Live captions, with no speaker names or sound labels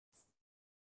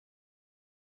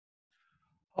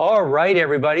All right,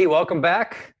 everybody, welcome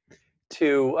back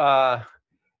to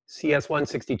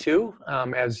CS162.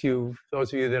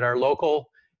 Those of you that are local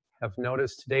have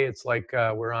noticed today, it's like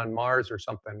we're on Mars or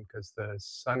something because the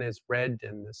sun is red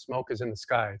and the smoke is in the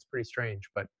sky. It's pretty strange,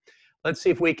 but let's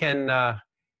see if we can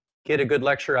get a good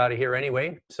lecture out of here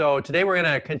anyway. So today we're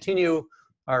going to continue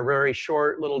our very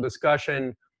short little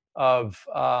discussion of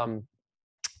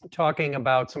talking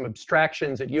about some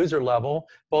abstractions at user level,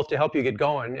 both to help you get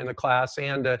going in the class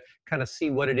and to kind of see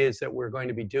what it is that we're going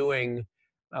to be doing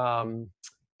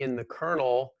in the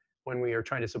kernel when we are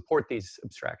trying to support these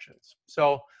abstractions.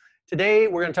 So today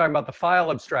we're going to talk about the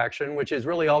file abstraction, which is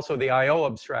really also the I/O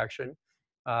abstraction,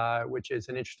 which is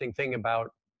an interesting thing about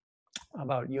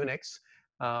Unix.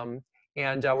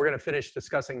 And we're going to finish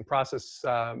discussing process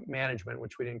management,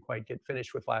 which we didn't quite get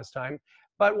finished with last time.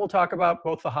 But we'll talk about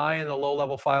both the high and the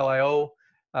low-level file I/O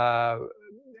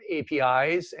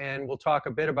APIs, and we'll talk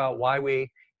a bit about why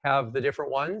we have the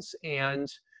different ones, and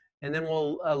then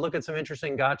we'll look at some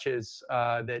interesting gotchas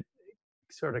that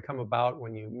sort of come about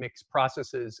when you mix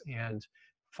processes and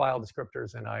file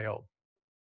descriptors and I/O.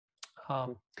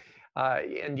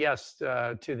 And yes,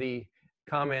 to the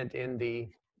comment in the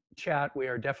chat, we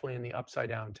are definitely in the upside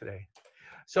down today.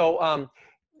 So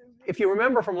if you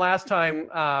remember from last time,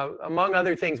 among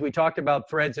other things, we talked about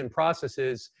threads and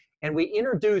processes, and we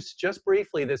introduced just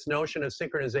briefly this notion of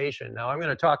synchronization. Now, I'm going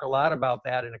to talk a lot about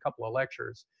that in a couple of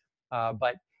lectures,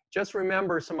 but just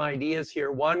remember some ideas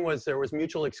here. One was there was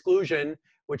mutual exclusion,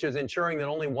 which is ensuring that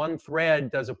only one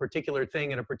thread does a particular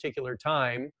thing at a particular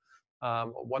time.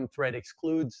 One thread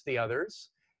excludes the others.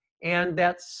 And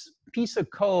that piece of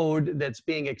code that's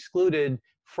being excluded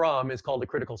from is called a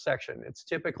critical section. It's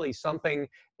typically something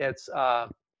that's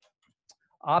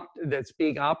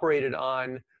being operated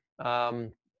on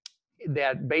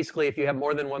that basically if you have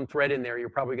more than one thread in there, you're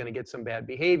probably going to get some bad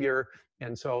behavior.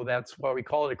 And so that's why we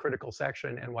call it a critical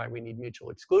section and why we need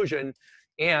mutual exclusion.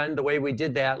 And the way we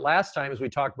did that last time is we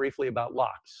talked briefly about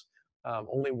locks.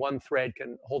 Only one thread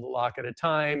can hold a lock at a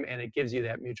time, and it gives you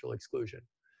that mutual exclusion.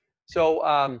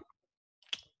 So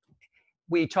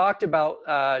we talked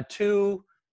about two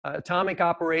atomic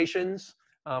operations.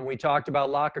 We talked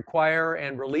about lock acquire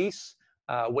and release.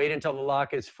 Wait until the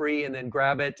lock is free and then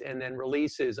grab it, and then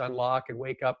release is unlock and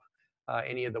wake up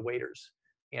any of the waiters.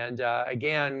 And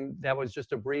again, that was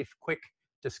just a brief, quick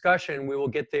discussion. We will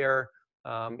get there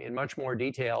in much more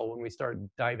detail when we start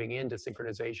diving into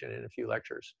synchronization in a few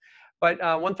lectures. But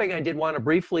one thing I did want to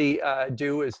briefly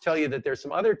do is tell you that there's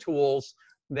some other tools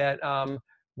that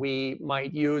we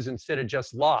might use instead of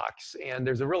just locks. And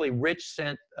there's a really rich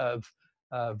set of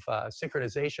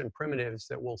synchronization primitives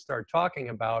that we'll start talking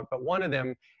about. But one of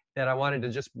them that I wanted to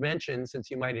just mention,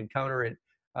 since you might encounter it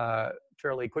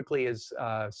fairly quickly, is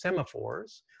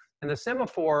semaphores. And the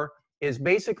semaphore is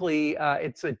basically,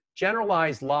 it's a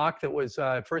generalized lock that was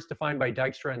first defined by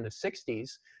Dijkstra in the 60s.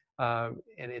 And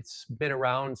it's been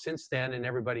around since then, and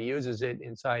everybody uses it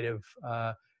inside of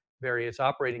various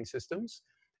operating systems.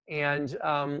 And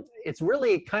it's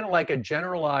really kind of like a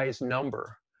generalized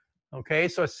number. Okay,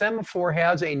 so a semaphore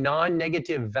has a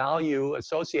non-negative value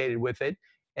associated with it.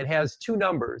 It has two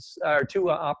numbers, or two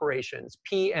operations,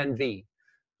 P and V.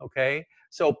 Okay,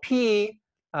 so P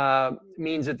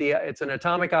means that it's an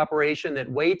atomic operation that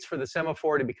waits for the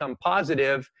semaphore to become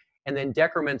positive and then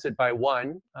decrements it by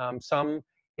 1. Some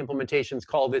implementations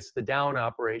call this the down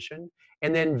operation.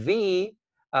 And then V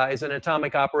is an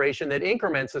atomic operation that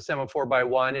increments the semaphore by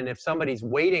 1, and if somebody's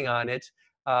waiting on it,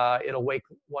 it'll wake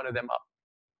one of them up.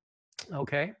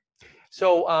 Okay,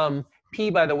 so P,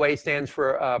 by the way, stands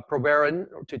for proberen,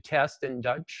 to test in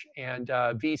Dutch, and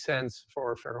V stands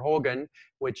for verhogen,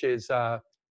 which is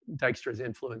Dijkstra's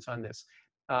influence on this.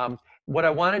 What I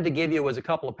wanted to give you was a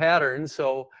couple of patterns.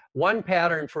 So one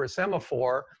pattern for a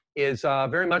semaphore is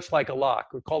very much like a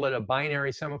lock. We call it a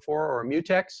binary semaphore or a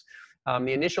mutex.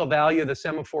 The initial value of the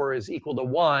semaphore is equal to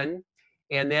 1.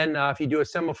 And then if you do a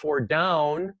semaphore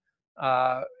down,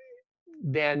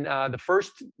 then the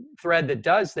first thread that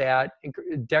does that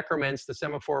decrements the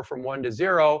semaphore from 1 to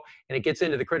 0, and it gets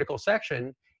into the critical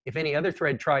section. If any other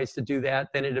thread tries to do that,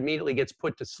 then it immediately gets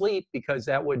put to sleep because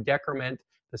that would decrement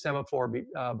the semaphore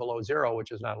below 0, which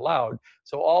is not allowed.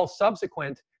 So all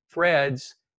subsequent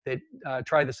threads that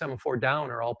try the semaphore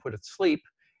down are all put to sleep.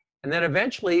 And then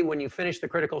eventually, when you finish the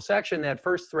critical section, that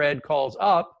first thread calls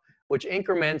up, which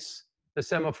increments the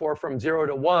semaphore from 0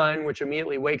 to 1, which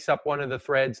immediately wakes up one of the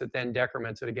threads that then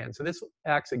decrements it again. So this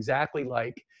acts exactly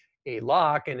like a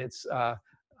lock, and it's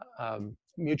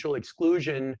mutual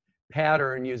exclusion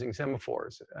pattern using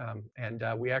semaphores. And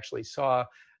we actually saw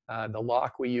the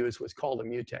lock we use was called a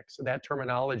mutex. So that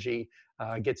terminology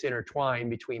gets intertwined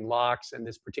between locks and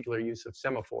this particular use of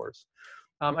semaphores.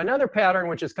 Another pattern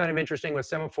which is kind of interesting with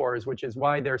semaphores, which is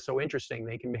why they're so interesting,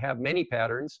 they can have many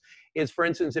patterns, is for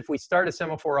instance, if we start a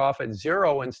semaphore off at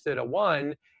 0 instead of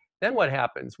 1, then what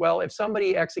happens? Well, if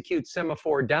somebody executes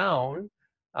semaphore down,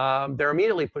 they're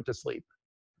immediately put to sleep,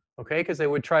 okay? Because they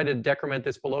would try to decrement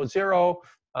this below 0,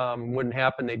 wouldn't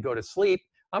happen, they'd go to sleep.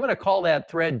 I'm going to call that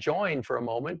thread join for a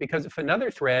moment, because if another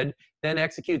thread then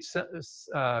executes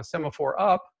semaphore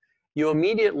up, you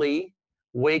immediately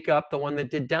wake up the one that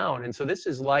did down. And so this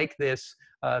is like this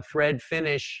thread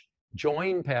finish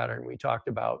join pattern we talked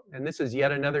about. And this is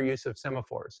yet another use of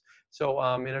semaphores. So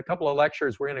in a couple of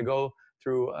lectures, we're going to go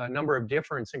through a number of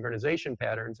different synchronization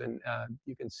patterns. And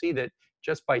you can see that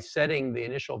just by setting the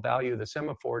initial value of the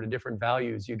semaphore to different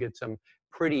values, you get some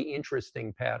pretty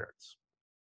interesting patterns.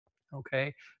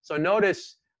 Okay, so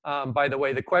notice, by the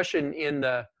way, the question in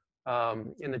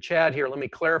the chat here, let me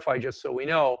clarify just so we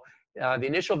know. The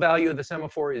initial value of the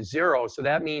semaphore is 0, so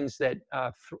that means that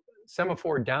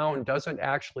semaphore down doesn't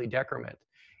actually decrement.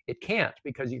 It can't,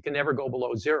 because you can never go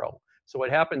below 0. So what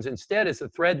happens instead is the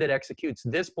thread that executes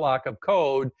this block of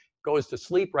code goes to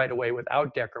sleep right away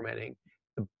without decrementing.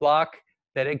 The block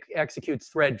that executes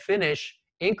thread finish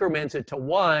increments it to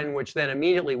 1, which then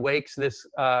immediately wakes this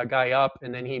guy up,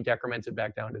 and then he decrements it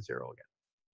back down to 0 again.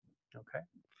 Okay.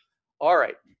 All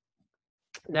right.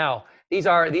 Now, these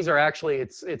are actually,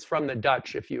 it's from the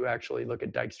Dutch if you actually look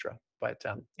at Dijkstra. But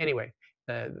anyway,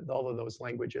 all of those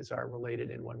languages are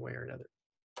related in one way or another.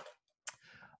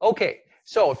 Okay,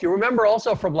 so if you remember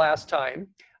also from last time,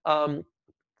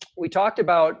 we talked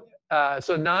about,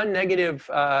 so non-negative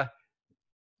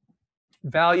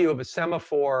value of a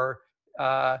semaphore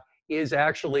is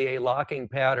actually a locking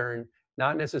pattern,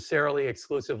 not necessarily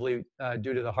exclusively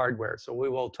due to the hardware. So we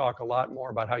will talk a lot more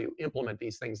about how you implement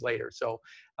these things later. So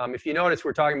if you notice,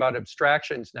 we're talking about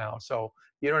abstractions now. So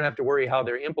you don't have to worry how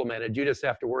they're implemented. You just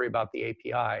have to worry about the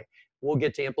API. We'll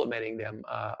get to implementing them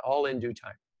all in due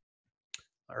time.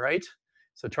 All right?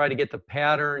 So try to get the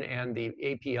pattern and the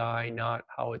API, not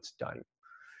how it's done.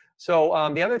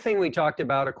 So the other thing we talked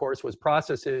about, of course, was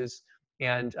processes,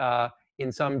 and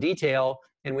in some detail.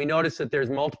 And we noticed that there's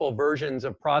multiple versions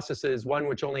of processes, one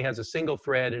which only has a single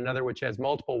thread, another which has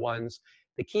multiple ones.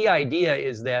 The key idea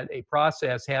is that a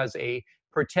process has a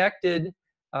protected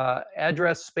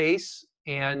address space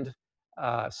and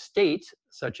state,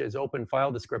 such as open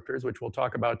file descriptors, which we'll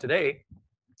talk about today,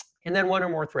 and then one or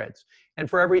more threads. And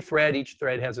for every thread, each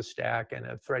thread has a stack and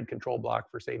a thread control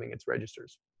block for saving its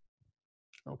registers.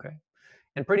 Okay.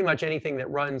 And pretty much anything that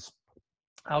runs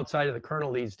outside of the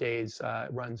kernel these days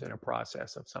runs in a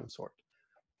process of some sort.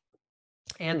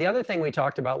 And the other thing we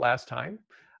talked about last time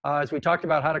is we talked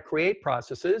about how to create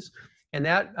processes. And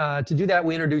that to do that,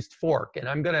 we introduced fork. And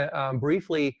I'm going to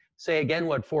briefly say again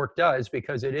what fork does,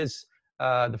 because it is,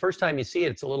 the first time you see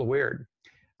it, it's a little weird.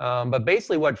 But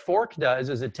basically what fork does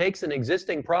is it takes an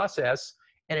existing process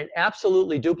and it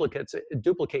absolutely duplicates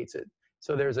it.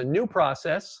 So there's a new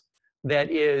process that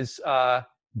is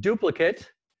duplicate,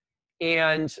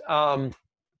 and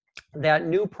that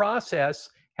new process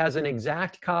has an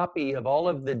exact copy of all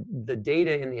of the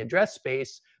data in the address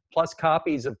space, plus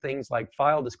copies of things like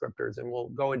file descriptors, and we'll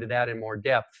go into that in more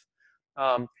depth.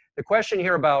 The question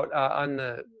here about on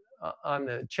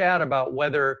the chat about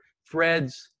whether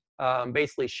threads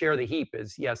basically share the heap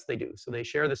is yes, they do. So they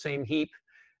share the same heap.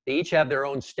 They each have their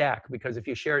own stack, because if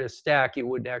you shared a stack, you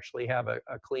wouldn't actually have a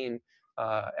clean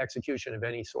execution of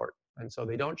any sort. And so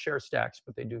they don't share stacks,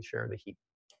 but they do share the heap.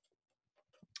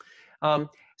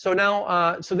 So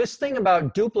now, so this thing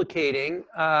about duplicating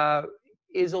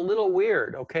is a little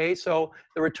weird, okay? So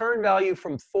the return value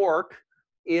from fork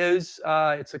is,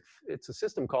 it's a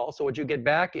system call, so what you get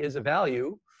back is a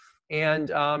value.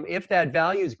 And if that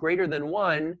value is greater than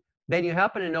 1, then you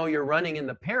happen to know you're running in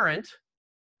the parent,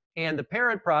 and the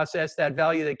parent process, that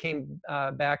value that came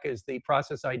back is the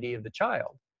process ID of the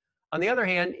child. On the other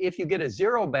hand, if you get a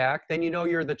 0 back, then you know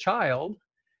you're the child,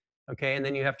 okay? And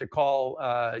then you have to call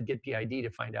get PID to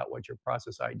find out what your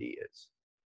process ID is,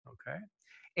 okay?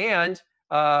 And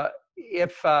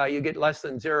if you get less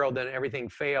than 0, then everything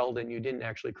failed and you didn't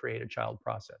actually create a child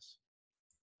process,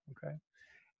 okay?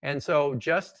 And so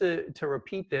just to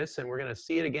repeat this, and we're going to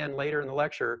see it again later in the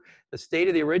lecture, the state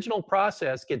of the original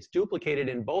process gets duplicated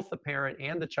in both the parent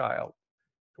and the child,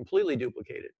 completely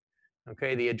duplicated.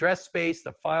 Okay, the address space,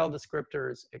 the file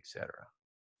descriptors, etc.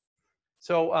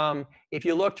 So if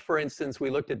you looked, for instance,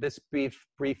 we looked at this brief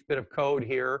bit of code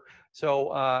here.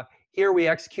 So here we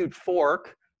execute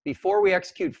fork. Before we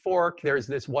execute fork, there's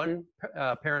this one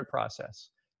parent process.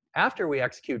 after we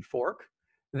execute fork,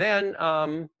 then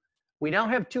we now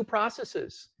have two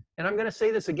processes. And I'm going to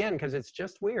say this again because it's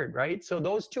just weird, right? So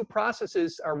those two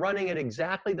processes are running at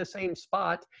exactly the same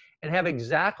spot and have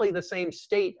exactly the same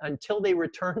state until they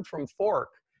return from fork.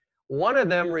 One of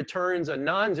them returns a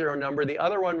non-zero number, the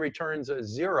other one returns a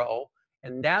 0,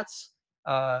 and that's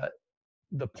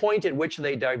the point at which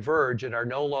they diverge and are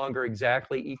no longer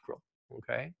exactly equal,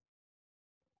 okay?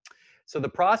 So the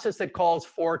process that calls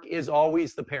fork is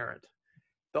always the parent,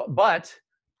 but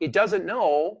it doesn't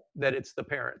know that it's the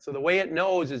parent. So the way it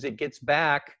knows is it gets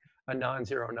back a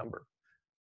non-zero number,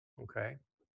 okay?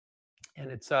 And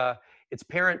it's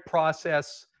parent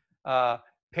process,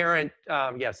 parent,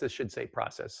 yes, this should say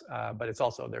process, but it's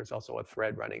also, there's also a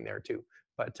thread running there too.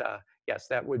 But yes,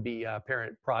 that would be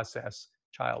parent process,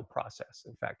 child process.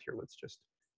 In fact, here, let's just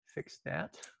fix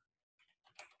that.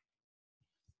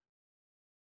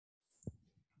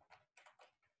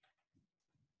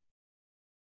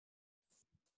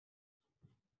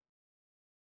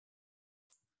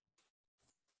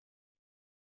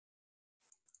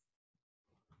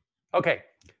 Okay,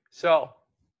 so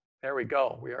there we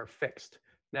go. We are fixed.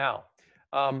 Now,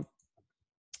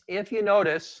 if you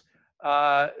notice,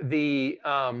 so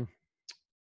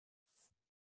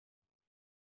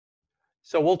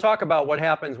we'll talk about what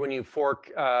happens when you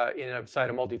fork inside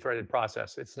a multi-threaded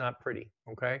process. It's not pretty,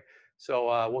 okay?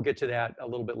 So we'll get to that a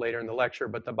little bit later in the lecture.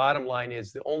 But the bottom line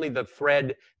is only the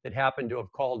thread that happened to have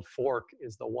called fork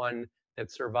is the one that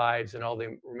survives, and all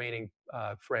the remaining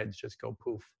threads just go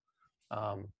poof.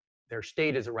 Their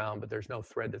state is around, but there's no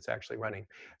thread that's actually running.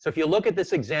 So if you look at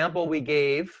this example we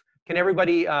gave, can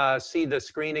everybody see the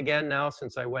screen again now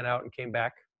since I went out and came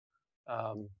back?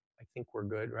 I think we're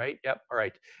good, right? Yep, all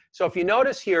right. So if you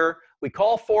notice here, we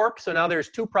call fork, so now there's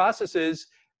two processes.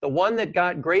 The one that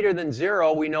got greater than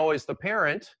 0 we know is the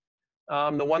parent.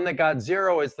 The one that got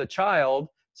 0 is the child.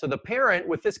 So the parent,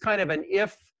 with this kind of an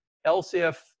if, else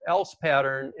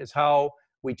pattern, is how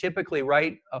we typically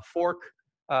write a fork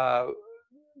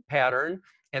pattern.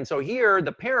 And so here,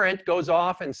 the parent goes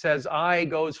off and says I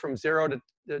goes from 0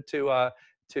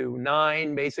 to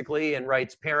 9, basically, and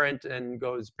writes parent and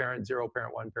goes parent 0,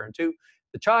 parent 1, parent 2.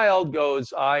 The child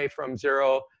goes I from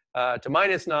 0 to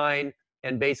 -9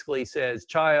 and basically says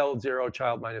child 0,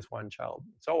 child -1, child,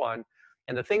 and so on.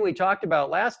 And the thing we talked about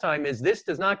last time is this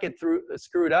does not get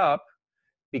screwed up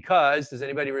because, does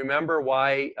anybody remember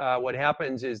why what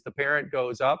happens is the parent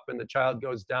goes up and the child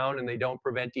goes down and they don't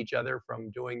prevent each other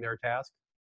from doing their task?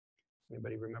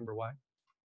 Anybody remember why?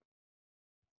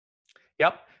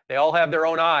 Yep, they all have their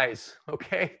own eyes,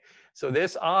 okay? So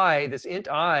this I, this int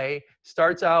I,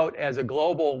 starts out as a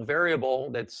global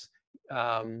variable that's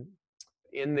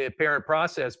in the parent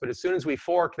process, but as soon as we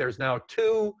fork, there's now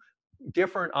two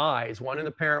different I's, one in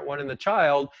the parent, one in the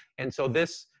child, and so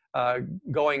this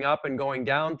going up and going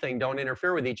down thing don't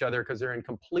interfere with each other because they're in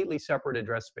completely separate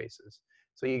address spaces.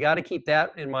 So you got to keep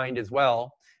that in mind as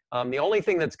well. The only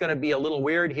thing that's going to be a little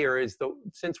weird here is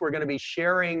since we're going to be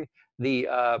sharing the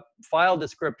file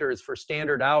descriptors for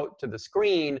standard out to the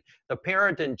screen, the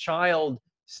parent and child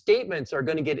statements are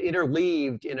going to get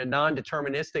interleaved in a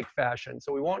non-deterministic fashion.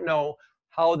 So we won't know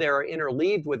how they're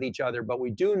interleaved with each other, but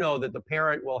we do know that the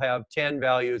parent will have 10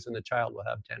 values and the child will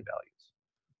have 10 values.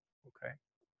 Okay.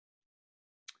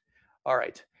 All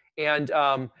right. And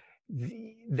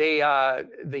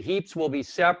the heaps will be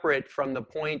separate from the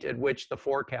point at which the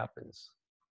fork happens.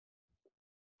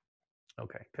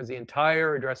 Okay, because the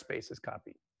entire address space is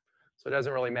copied. So it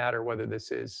doesn't really matter whether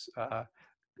this is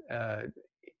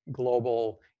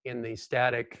global in the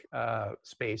static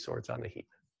space or it's on the heap.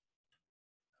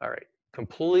 All right,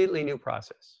 completely new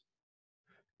process.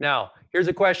 Now, here's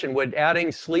a question. Would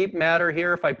adding sleep matter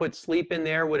here? If I put sleep in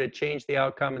there, would it change the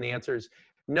outcome? And the answer is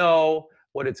no.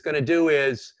 What it's going to do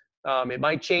is it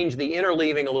might change the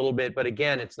interleaving a little bit, but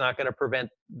again, it's not going to prevent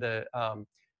the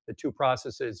two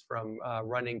processes from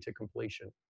running to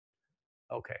completion.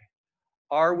 Okay,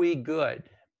 are we good?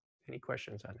 Any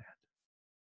questions on that?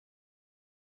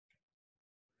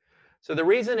 So the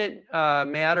reason it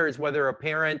matters whether a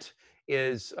parent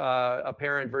is a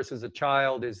parent versus a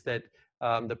child is that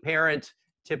the parent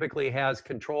typically has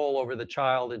control over the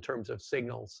child in terms of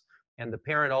signals. And the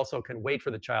parent also can wait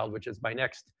for the child, which is my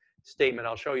next statement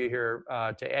I'll show you here,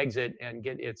 to exit and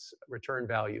get its return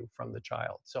value from the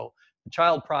child. So the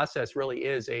child process really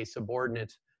is a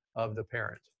subordinate of the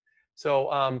parent.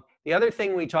 So the other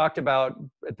thing we talked about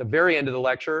at the very end of the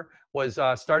lecture was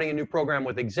starting a new program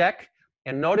with exec.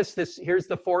 And notice this, here's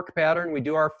the fork pattern. We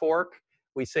do our fork.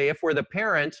 We say if we're the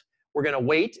parent, we're going to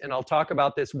wait, and I'll talk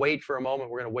about this wait for a moment.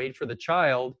 We're going to wait for the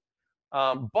child.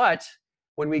 But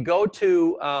when we go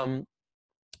to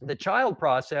the child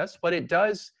process, what it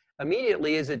does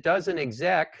immediately is it does an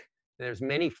exec. There's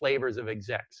many flavors of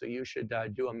exec, so you should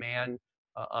do a man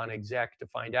on exec to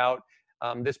find out.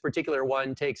 This particular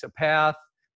one takes a path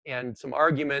and some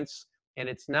arguments, and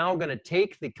it's now going to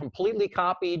take the completely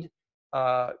copied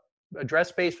address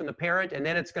space from the parent, and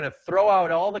then it's going to throw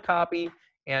out all the copy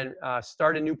and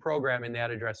start a new program in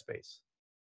that address space.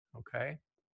 Okay.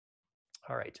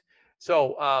 All right.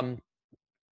 So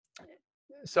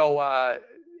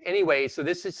anyway, so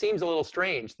this seems a little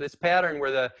strange. This pattern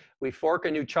where we fork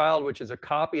a new child, which is a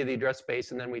copy of the address space,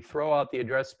 and then we throw out the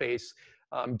address space,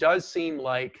 does seem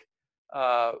like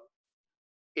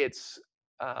it's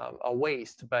a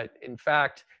waste. But in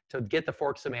fact, to get the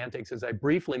fork semantics, as I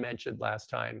briefly mentioned last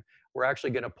time, we're actually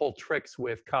going to pull tricks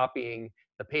with copying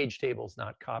the page tables,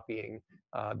 not copying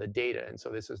the data. And so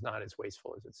this is not as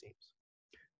wasteful as it seems.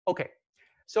 Okay,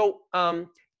 so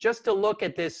just to look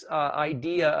at this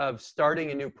idea of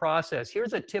starting a new process,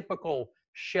 here's a typical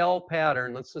shell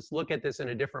pattern. Let's just look at this in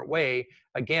a different way.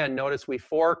 Again, notice we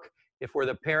fork if we're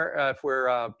the parent, if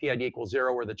we're PID equals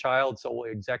 0, we're the child, so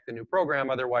we'll exec the new program.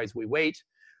 Otherwise, we wait.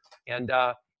 And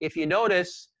if you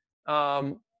notice,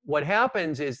 what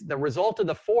happens is the result of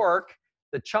the fork,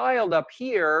 the child up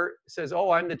here says,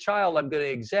 oh, I'm the child, I'm going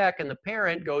to exec, and the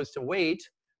parent goes to wait.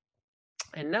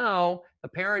 And now the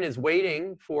parent is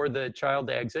waiting for the child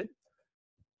to exit,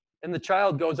 and the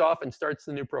child goes off and starts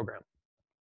the new program.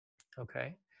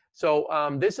 Okay, so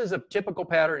this is a typical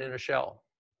pattern in a shell.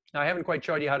 Now, I haven't quite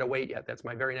showed you how to wait yet. That's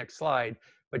my very next slide.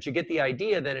 But you get the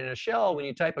idea that in a shell, when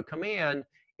you type a command,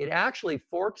 it actually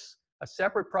forks a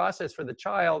separate process for the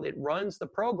child. It runs the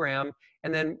program,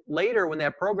 and then later when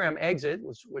that program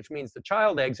exits, which means the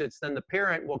child exits, then the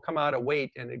parent will come out of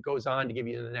wait, and it goes on to give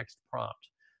you the next prompt.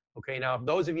 Okay, now if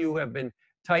those of you who have been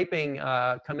typing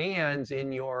commands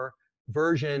in your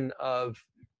version of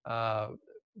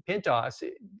PINTOS,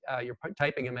 you're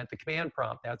typing them at the command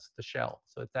prompt. That's the shell.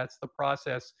 So that's the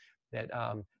process that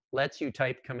lets you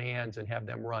type commands and have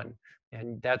them run.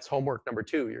 And that's homework number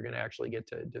 2. You're going to actually get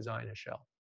to design a shell.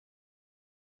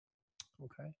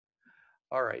 Okay.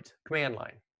 All right. Command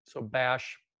line. So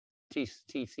bash,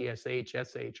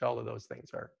 tcsh, sh, all of those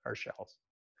things are shells.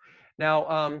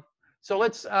 Now, so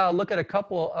let's look at a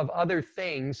couple of other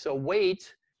things. So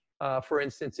wait, for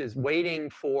instance, is waiting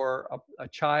for a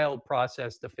child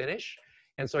process to finish.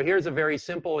 And so here's a very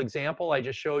simple example. I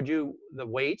just showed you the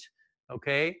wait,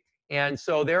 okay? And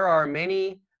so there are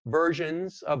many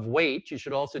versions of wait. You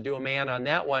should also do a man on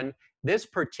that one. This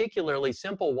particularly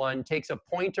simple one takes a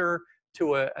pointer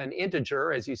to an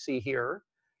integer, as you see here.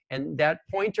 And that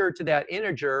pointer to that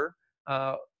integer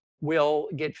will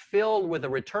get filled with a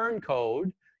return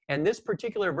code. And this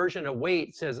particular version of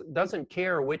wait doesn't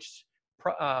care which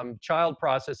child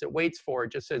process it waits for.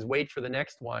 It just says wait for the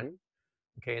next one.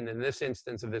 Okay, and in this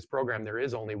instance of this program, there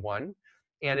is only one.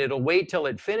 And it'll wait till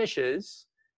it finishes.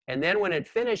 And then when it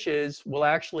finishes, we'll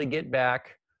actually get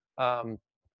back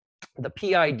the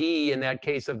PID, in that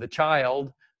case of the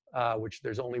child, which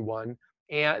there's only one,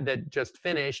 and that just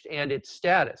finished, and its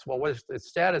status. Well, what does its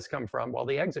status come from? Well,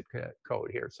 the exit code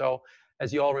here. So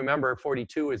as you all remember,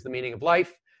 42 is the meaning of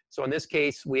life. So in this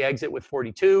case, we exit with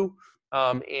 42.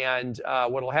 And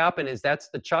what will happen is that's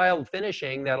the child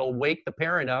finishing. That'll wake the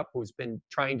parent up who's been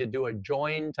trying to do a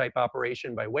join type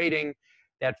operation by waiting.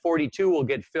 That 42 will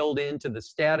get filled into the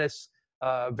status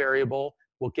variable.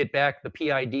 We'll get back the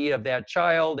PID of that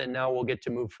child, and now we'll get to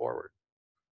move forward.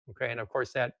 Okay, and of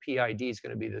course that PID is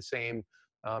going to be the same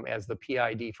as the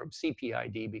PID from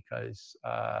CPID, because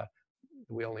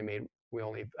we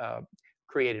only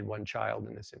created one child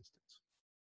in this instance.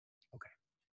 Okay.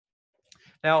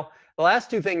 Now, the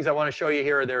last 2 things I want to show you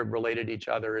here, they're related to each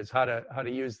other, is how to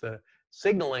use the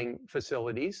signaling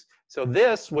facilities. So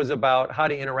this was about how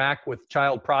to interact with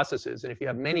child processes. And if you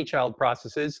have many child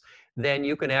processes, then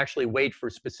you can actually wait for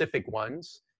specific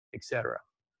ones, etc.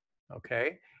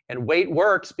 Okay. And wait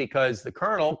works because the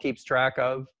kernel keeps track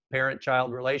of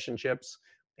parent-child relationships.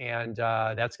 And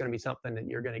that's going to be something that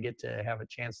you're going to get to have a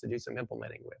chance to do some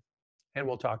implementing with. And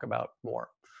we'll talk about more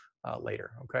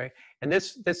later. Okay. And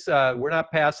this we're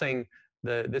not passing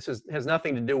this has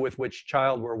nothing to do with which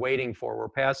child we're waiting for. We're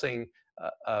passing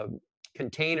a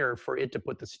container for it to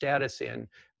put the status in,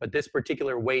 but this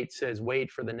particular wait says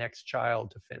wait for the next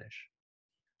child to finish.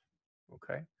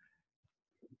 Okay.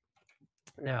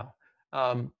 Now,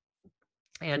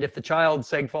 and if the child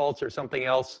segfaults or something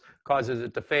else causes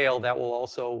it to fail, that will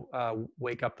also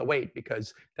wake up the wait,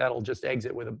 because that'll just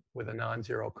exit with a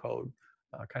non-zero code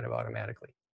kind of automatically.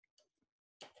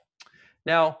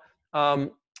 Now,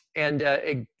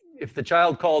 if the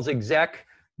child calls exec,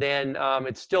 then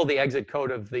it's still the exit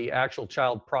code of the actual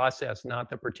child process, not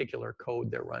the particular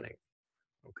code they're running.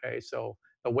 Okay, so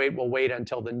the wait will wait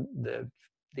until the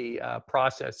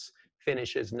process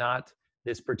finishes, not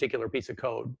this particular piece of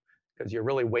code, because you're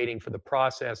really waiting for the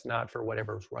process, not for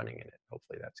whatever's running in it.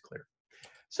 Hopefully that's clear.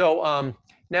 So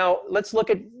now let's look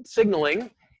at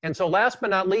signaling. And so last but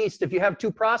not least, if you have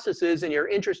two processes and you're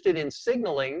interested in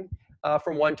signaling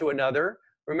from one to another,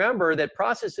 remember that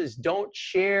processes don't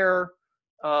share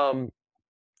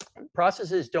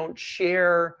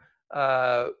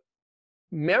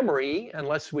memory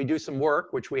unless we do some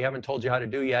work, which we haven't told you how to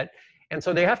do yet. And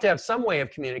so they have to have some way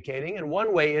of communicating. And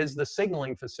one way is the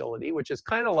signaling facility, which is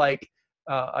kind of like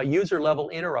a user level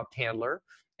interrupt handler.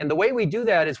 And the way we do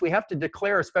that is we have to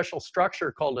declare a special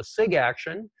structure called a SIG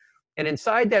action. And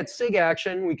inside that SIG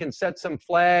action, we can set some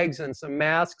flags and some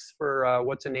masks for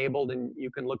what's enabled, and you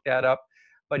can look that up.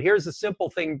 But here's a simple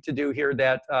thing to do here,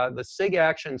 that the SIG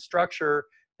action structure,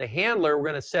 the handler, we're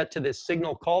going to set to this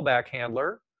signal callback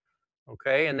handler.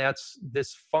 Okay, and that's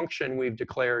this function we've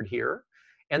declared here.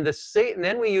 And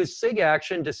then we use SIG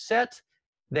action to set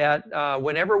that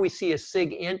whenever we see a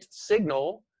SIG int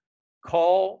signal,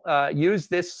 use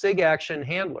this SIG action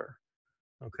handler.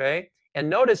 Okay, and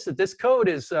notice that this code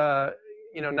is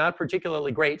not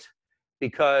particularly great,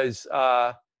 because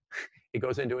it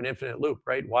goes into an infinite loop,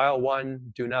 right? While one,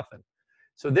 do nothing.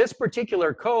 So this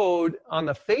particular code, on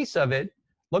the face of it,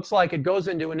 looks like it goes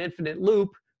into an infinite loop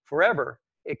forever,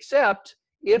 except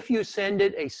if you send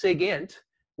it a SIG int,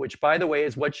 which, by the way,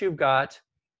 is what you've got.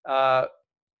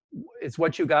 It's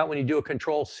what you got when you do a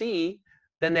Control C.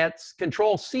 Then that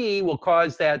Control C will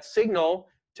cause that signal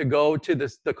to go to the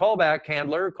callback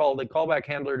handler, call the callback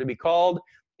handler to be called,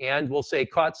 and we'll say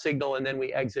caught signal, and then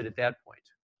we exit at that point.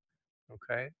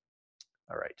 Okay,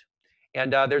 all right.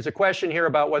 And there's a question here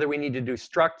about whether we need to do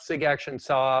struct SIG action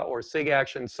saw or SIG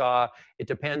action saw. It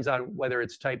depends on whether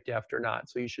it's type deft or not.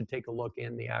 So you should take a look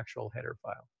in the actual header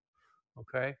file.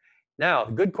 Okay. Now,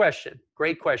 good question.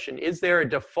 Great question. Is there a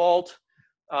default?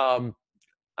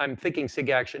 I'm thinking SIG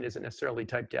action isn't necessarily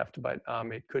type deft, but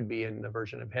it could be in the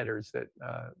version of headers that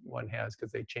one has,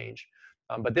 because they change.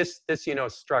 But this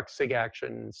struct SIG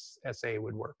actions SA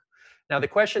would work. Now, the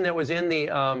question that was in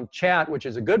the chat, which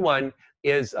is a good one,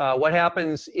 is what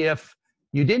happens if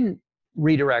you didn't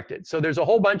redirect it? So there's a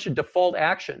whole bunch of default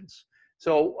actions.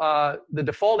 So the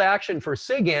default action for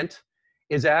SIGINT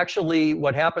is actually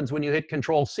what happens when you hit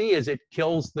Control C, is it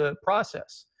kills the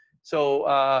process.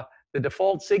 So the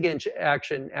default SIGINT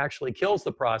action actually kills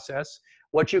the process.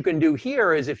 What you can do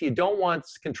here is, if you don't want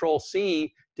Control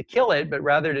C to kill it, but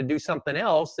rather to do something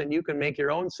else, then you can make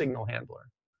your own signal handler.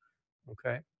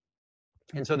 Okay.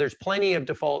 And so there's plenty of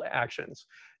default actions.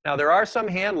 Now, there are some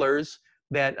handlers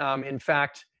that, in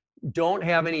fact, don't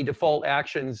have any default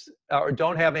actions or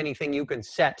don't have anything you can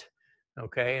set.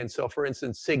 Okay, and so, for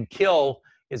instance, SIG kill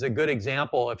is a good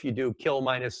example. If you do kill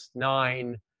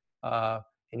 -9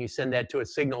 and you send that to a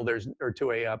signal, or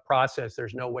to a process,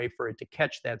 there's no way for it to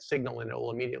catch that signal, and it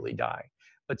will immediately die.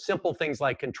 But simple things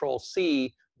like Control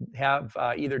C have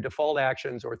either default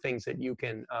actions or things that you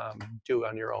can do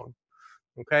on your own.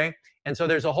 Okay, and so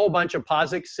there's a whole bunch of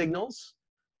POSIX signals,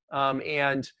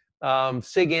 and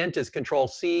SIGINT is Control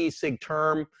C,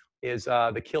 SIGTERM is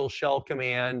the kill shell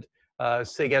command,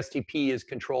 SIGSTP is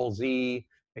Control Z,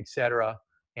 etc.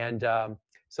 And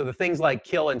so the things like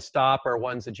kill and stop are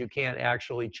ones that you can't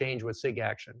actually change with SIG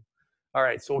action. All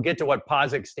right, so we'll get to what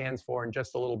POSIX stands for in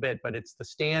just a little bit, but it's the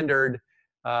standard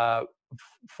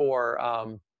for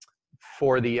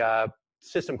the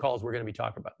system calls we're going to be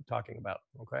talking about.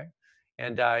 Okay.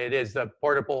 And it is the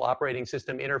portable operating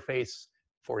system interface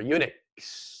for Unix,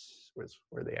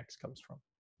 where the X comes from.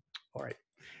 All right.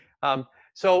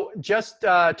 So just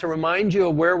to remind you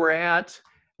of where we're at,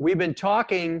 we've been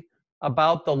talking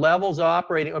about the levels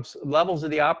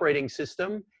of the operating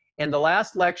system. And the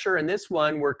last lecture and this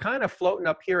one, we're kind of floating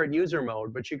up here at user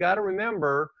mode. But you got to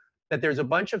remember that there's a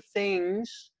bunch of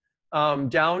things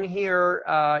down here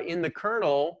in the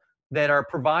kernel that are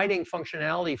providing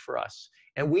functionality for us.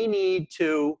 And we need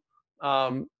to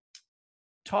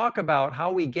talk about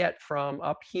how we get from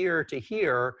up here to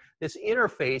here. This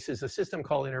interface is a system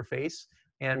call interface,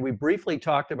 and we briefly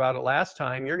talked about it last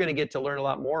time. You're going to get to learn a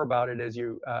lot more about it as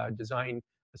you design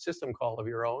a system call of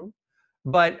your own.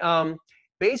 But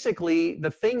basically,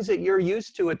 the things that you're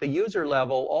used to at the user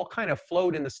level all kind of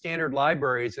float in the standard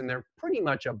libraries, and they're pretty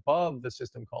much above the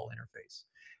system call interface.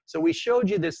 So we showed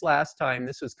you this last time.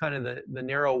 This was kind of the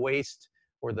narrow waist,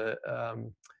 or the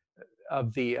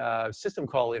of the system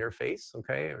call interface.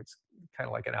 Okay, it's kind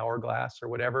of like an hourglass or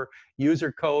whatever.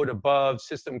 User code above,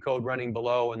 system code running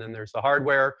below, and then there's the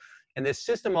hardware. And this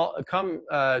system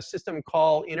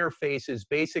call interface is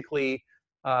basically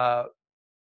a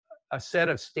set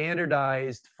of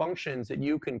standardized functions that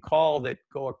you can call that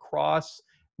go across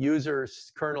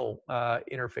users' kernel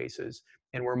interfaces.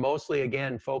 And we're mostly,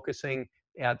 again, focusing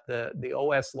at the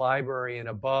OS library and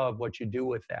above what you do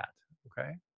with that,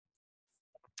 okay?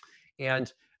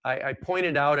 And I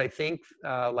pointed out, I think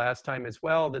last time as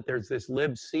well, that there's this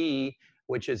libc,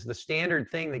 which is the standard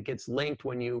thing that gets linked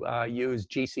when you use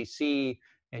GCC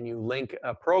and you link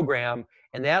a program.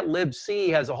 And that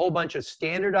libc has a whole bunch of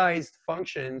standardized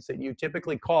functions that you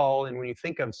typically call. And when you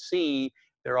think of C,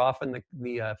 they're often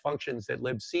the functions that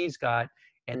libc's got.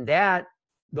 And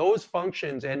those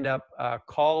functions end up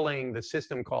calling the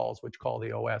system calls, which call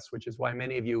the OS, which is why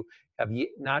many of you have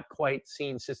not quite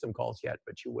seen system calls yet,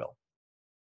 but you will.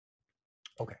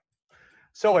 Okay,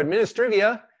 so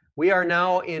Administrivia, we are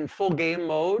now in full game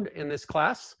mode in this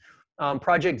class.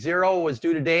 Project 0 was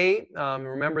due today.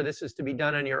 Remember, this is to be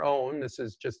done on your own. This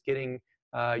is just getting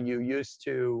you used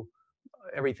to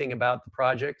everything about the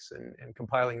projects and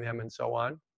compiling them and so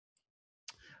on.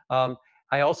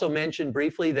 I also mentioned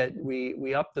briefly that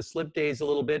we upped the slip days a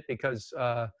little bit because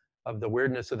of the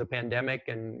weirdness of the pandemic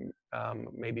and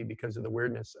maybe because of the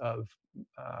weirdness of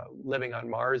living on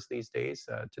Mars these days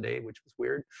today, which was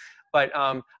weird. But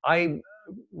I'm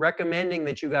recommending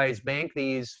that you guys bank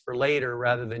these for later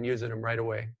rather than using them right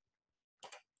away.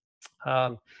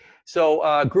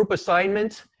 So group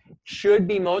assignment should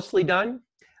be mostly done.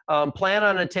 Plan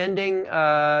on attending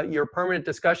your permanent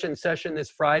discussion session this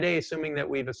Friday, assuming that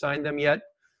we've assigned them yet.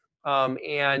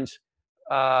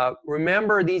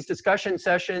 Remember, these discussion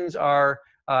sessions are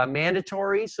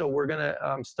mandatory, so we're going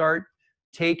to start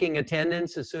taking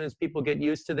attendance as soon as people get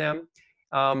used to them.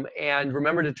 And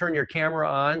remember to turn your camera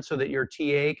on so that your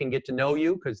TA can get to know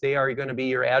you, because they are going to be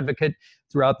your advocate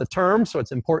throughout the term, so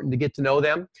it's important to get to know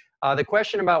them. The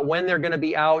question about when they're going to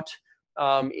be out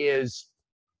is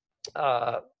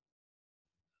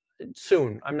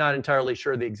soon. I'm not entirely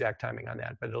sure the exact timing on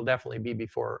that, but it'll definitely be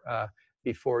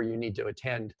before you need to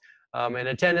attend. And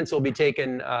attendance will be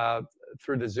taken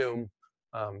through the Zoom,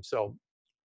 so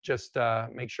just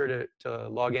make sure to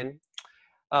log in.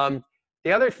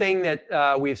 The other thing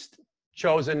that we've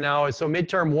chosen now is, so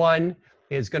midterm 1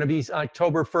 is going to be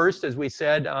October 1st, as we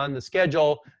said on the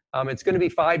schedule. It's going to be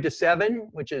 5 to 7,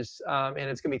 which is, and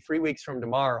it's going to be 3 weeks from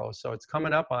tomorrow, so it's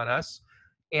coming up on us.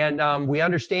 And we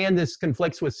understand this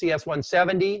conflicts with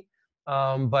CS170,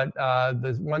 but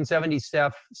the 170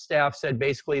 staff said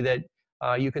basically that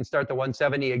you can start the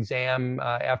 170 exam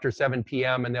after 7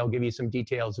 p.m. and they'll give you some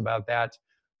details about that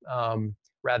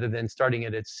rather than starting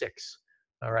it at 6.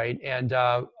 All right, and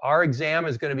our exam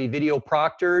is going to be video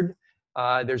proctored.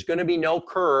 There's going to be no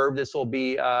curve. This will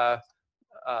be a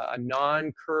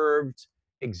non-curved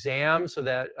exam, so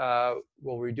that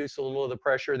will reduce a little of the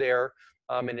pressure there.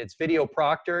 And it's video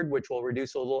proctored, which will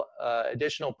reduce a little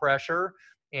additional pressure.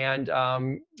 And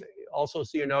also,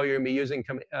 so you know, you're going to be using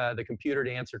the computer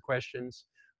to answer questions.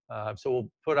 So we'll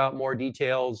put out more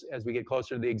details as we get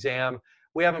closer to the exam.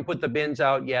 We haven't put the bins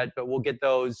out yet, but we'll get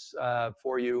those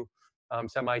for you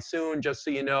semi-soon. Just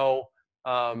so you know,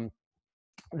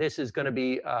 this is going to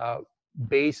be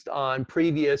based on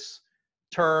previous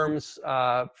terms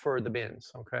for the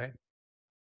bins, okay?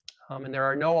 And there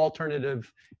are no alternative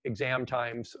exam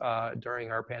times during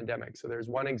our pandemic. So there's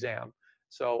one exam.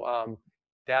 So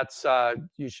that's,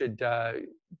 you should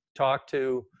talk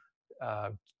to,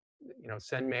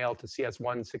 send mail to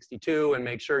CS162 and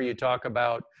make sure you talk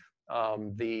about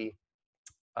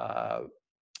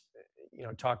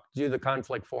do the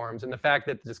conflict forums. And the fact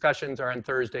that the discussions are on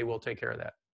Thursday, we'll take care of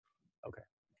that. Okay.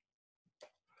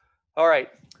 All right.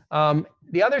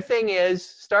 The other thing is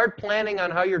start planning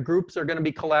on how your groups are going to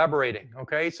be collaborating.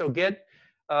 Okay. So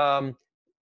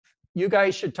you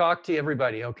guys should talk to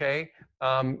everybody. Okay.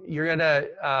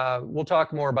 We'll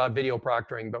talk more about video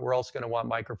proctoring, but we're also going to want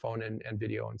microphone and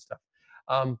video and stuff.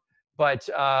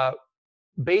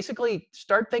 Basically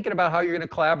start thinking about how you're going to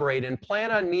collaborate and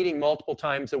plan on meeting multiple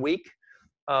times a week.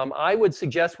 I would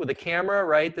suggest with a camera,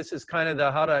 right? This is kind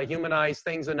of how to humanize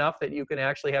things enough that you can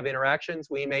actually have interactions.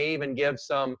 We may even give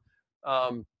some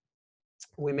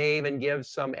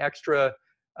extra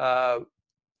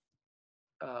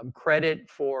credit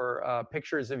for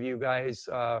pictures of you guys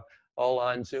all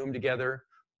on Zoom together.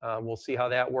 We'll see how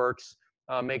that works.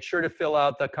 Make sure to fill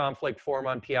out the conflict form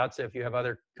on Piazza if you have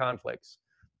other conflicts.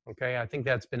 Okay, I think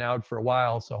that's been out for a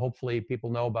while, so hopefully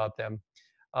people know about them.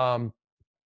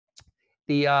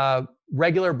 The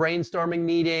regular brainstorming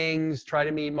meetings, try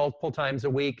to meet multiple times a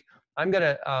week. I'm going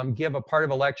to give a part of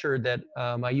a lecture that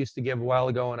I used to give a while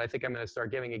ago, and I think I'm going to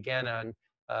start giving again on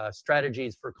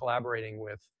strategies for collaborating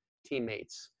with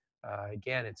teammates.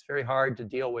 Again, it's very hard to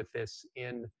deal with this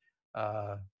in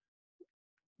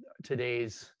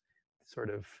today's sort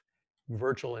of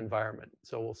virtual environment.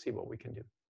 So we'll see what we can do.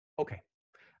 Okay,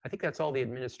 I think that's all the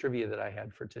administrivia that I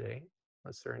had for today,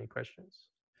 unless there are any questions.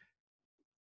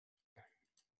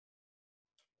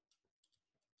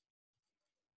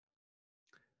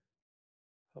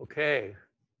 Okay.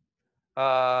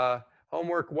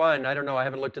 Homework 1, I don't know, I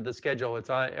haven't looked at the schedule. It's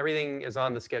on, everything is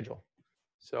on the schedule.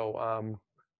 So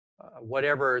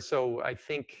whatever, so I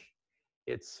think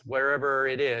it's wherever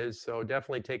it is, so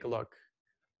definitely take a look.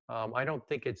 I don't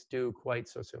think it's due quite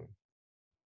so soon.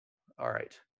 All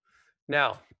right.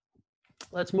 Now,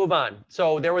 let's move on.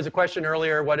 So there was a question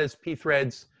earlier, what does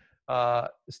pthreads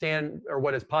stand, or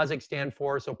what does POSIX stand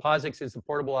for? So POSIX is the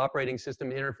Portable Operating System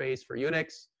Interface for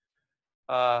Unix.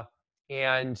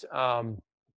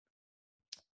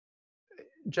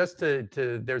 Just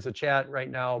there's a chat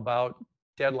right now about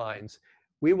deadlines.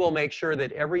 We will make sure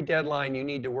that every deadline you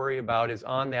need to worry about is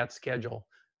on that schedule.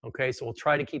 Okay, so we'll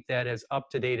try to keep that as up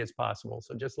to date as possible.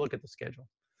 So just look at the schedule.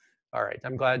 All right,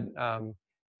 I'm glad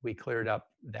we cleared up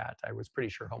that. I was pretty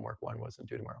sure homework 1 wasn't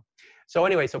due tomorrow. So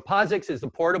anyway, so POSIX is the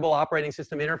Portable Operating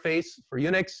System Interface for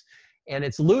Unix, and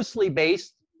it's loosely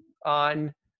based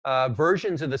on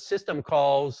versions of the system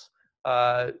calls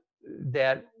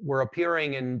that were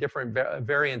appearing in different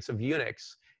variants of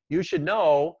Unix. You should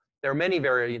know there are many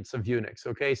variants of Unix,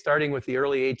 okay? Starting with the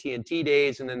early AT&T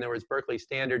days, and then there was Berkeley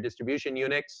Standard Distribution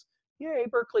Unix. Yay,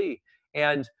 Berkeley.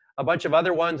 And a bunch of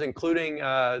other ones, including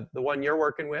the one you're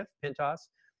working with, Pintos.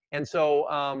 And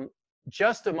so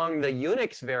just among the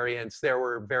Unix variants, there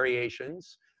were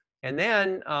variations. And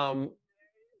then,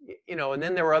 you know, and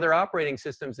then there were other operating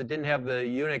systems that didn't have the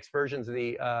Unix versions of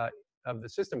the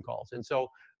system calls. And so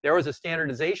there was a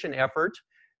standardization effort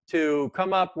to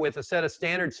come up with a set of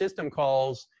standard system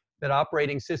calls that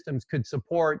operating systems could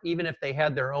support, even if they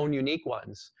had their own unique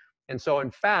ones. And so, in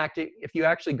fact, if you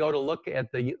actually go to look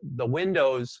at the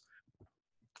Windows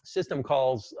system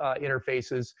calls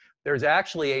interfaces, there's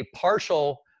actually a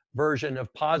partial version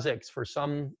of POSIX for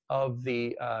some of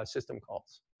the system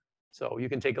calls. So you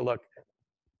can take a look.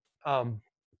 And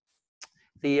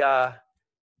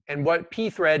what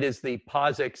pthread is the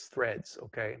POSIX threads,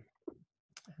 okay?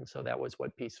 And so that was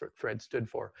what pthread stood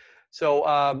for.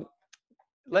 So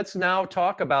let's now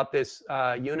talk about this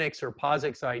Unix or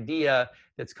POSIX idea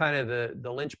that's kind of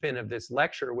the linchpin of this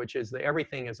lecture, which is that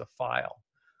everything is a file.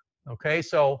 Okay,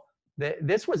 so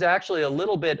this was actually a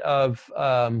little bit of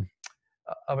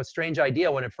a strange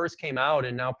idea when it first came out,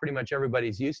 and now pretty much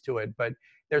everybody's used to it. But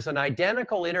there's an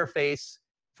identical interface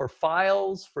for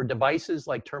files, for devices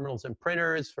like terminals and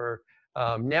printers, for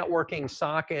networking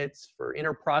sockets, for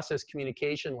inter-process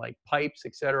communication like pipes,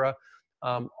 etc.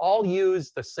 All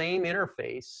use the same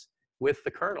interface with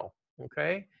the kernel,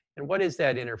 okay? And what is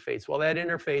that interface? Well, that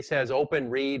interface has open,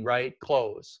 read, write,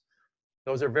 close.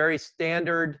 Those are very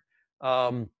standard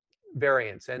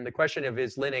variants. And the question of,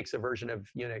 is Linux a version of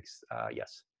Unix?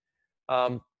 Yes.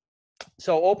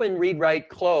 So open, read, write,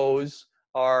 close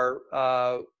are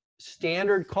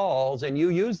standard calls, and you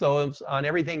use those on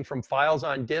everything from files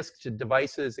on disk to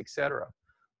devices, etc.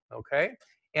 Okay?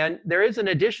 And there is an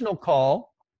additional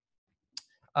call.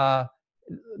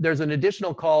 There's an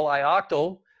additional call,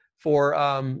 ioctl, for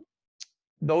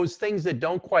those things that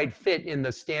don't quite fit in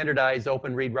the standardized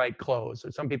open, read, write, close.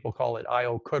 Or some people call it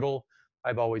IO-CUDL.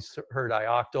 I've always heard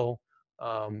ioctl.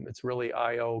 It's really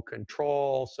IO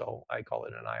control, so I call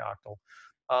it an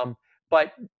ioctl.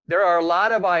 But there are a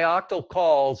lot of ioctl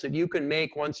calls that you can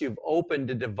make once you've opened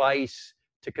a device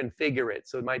to configure it.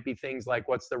 So it might be things like,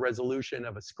 what's the resolution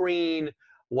of a screen?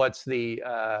 What's the,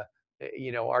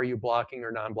 you know, are you blocking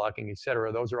or non-blocking, et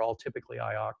cetera. Those are all typically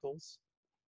ioctls.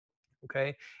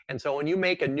 Okay, and so when you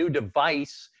make a new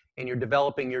device and you're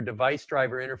developing your device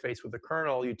driver interface with the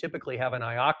kernel, you typically have an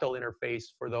ioctl interface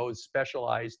for those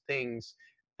specialized things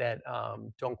that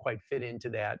don't quite fit into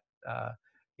that.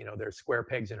 You know, they're square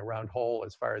pegs in a round hole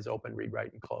as far as open, read,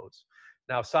 write, and close.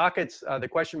 Now, sockets, the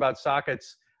question about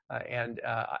sockets and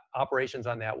operations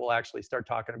on that, we'll actually start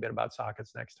talking a bit about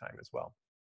sockets next time as well.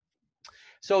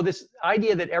 So this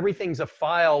idea that everything's a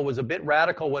file was a bit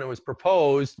radical when it was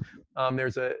proposed.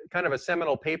 There's a kind of a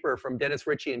seminal paper from Dennis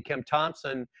Ritchie and Kim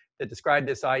Thompson that described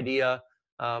this idea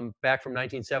back from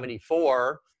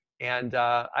 1974. And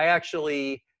I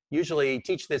actually usually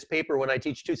teach this paper when I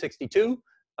teach 262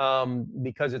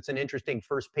 because it's an interesting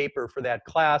first paper for that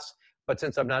class. But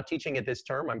since I'm not teaching it this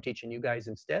term, I'm teaching you guys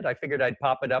instead. I figured I'd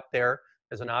pop it up there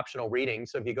as an optional reading.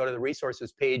 So if you go to the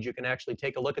resources page, you can actually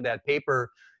take a look at that paper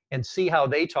and see how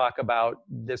they talk about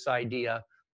this idea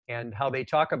and how they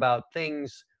talk about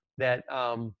things that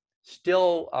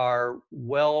still are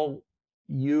well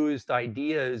used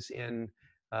ideas in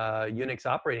Unix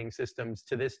operating systems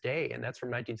to this day, and that's from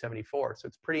 1974. So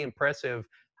it's pretty impressive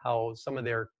how some of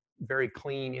their very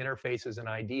clean interfaces and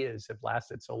ideas have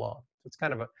lasted so long. It's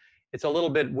kind of it's a little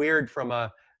bit weird from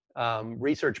a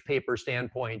research paper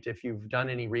standpoint. If you've done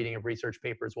any reading of research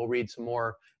papers, we'll read some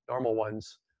more normal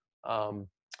ones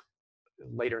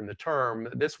later in the term.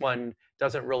 This one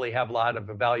doesn't really have a lot of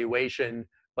evaluation,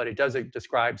 but it does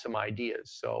describe some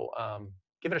ideas. So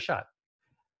give it a shot.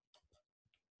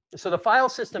 So the file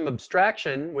system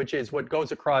abstraction, which is what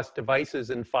goes across devices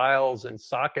and files and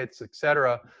sockets, et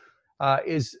cetera,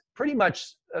 is pretty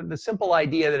much the simple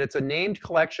idea that it's a named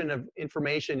collection of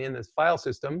information in this file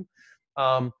system.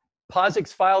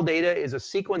 POSIX file data is a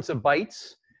sequence of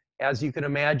bytes. As you can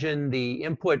imagine, the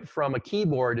input from a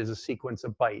keyboard is a sequence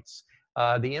of bytes.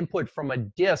 The input from a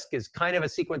disk is kind of a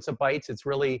sequence of bytes. It's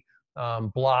really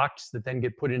blocks that then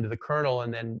get put into the kernel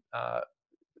and then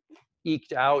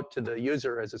eked out to the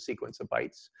user as a sequence of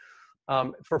bytes.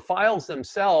 For files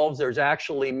themselves, there's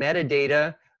actually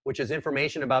metadata, which is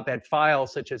information about that file,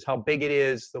 such as how big it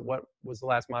is, what was the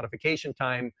last modification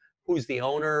time, who's the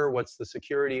owner, what's the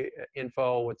security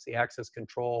info, what's the access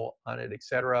control on it, et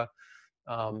cetera.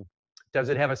 Does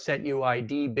it have a set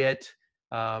UID bit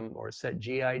or a set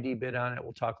GID bit on it?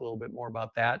 We'll talk a little bit more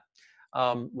about that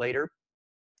later,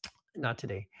 not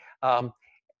today.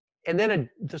 And then,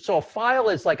 so a file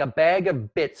is like a bag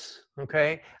of bits,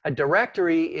 okay? A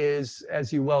directory is,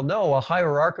 as you well know, a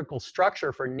hierarchical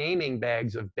structure for naming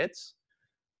bags of bits,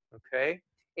 okay?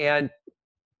 And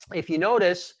if you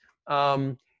notice,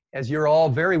 as you're all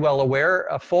very well aware,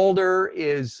 a folder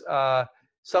is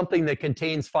something that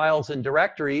contains files and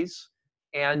directories.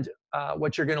 And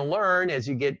what you're going to learn as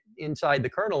you get inside the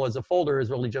kernel is a folder is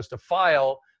really just a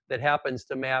file that happens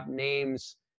to map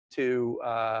names to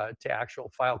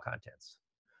actual file contents,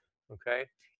 okay?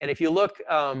 And if you look,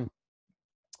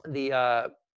 the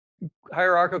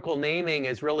hierarchical naming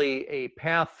is really a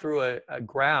path through a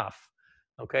graph,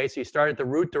 okay? So you start at the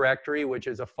root directory, which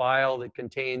is a file that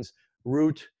contains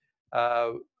root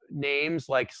names,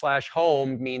 like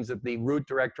 /home means that the root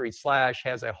directory /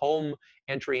 has a home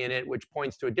entry in it, which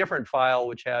points to a different file,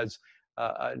 which has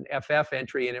an FF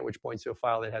entry in it, which points to a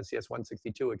file that has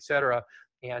CS162, et cetera.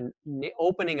 And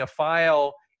opening a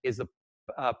file is the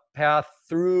path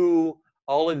through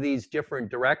all of these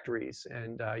different directories.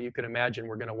 And you can imagine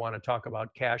we're going to want to talk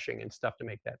about caching and stuff to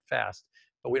make that fast.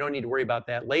 But we don't need to worry about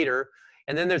that later.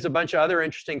 And then there's a bunch of other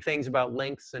interesting things about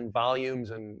lengths and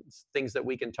volumes and things that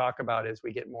we can talk about as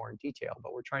we get more in detail.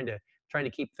 But we're trying to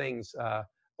keep things a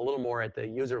little more at the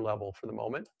user level for the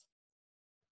moment.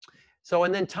 So,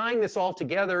 and then tying this all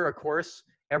together, of course,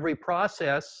 every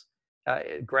process,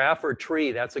 graph or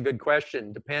tree, that's a good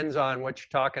question. Depends on what you're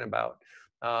talking about.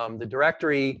 The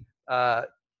directory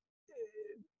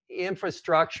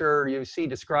infrastructure you see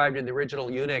described in the original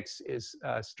Unix is,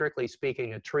 strictly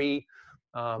speaking, a tree.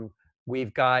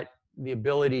 We've got the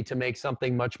ability to make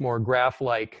something much more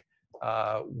graph-like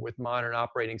with modern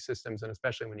operating systems, and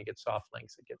especially when you get soft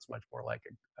links, it gets much more like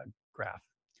a graph,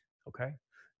 okay?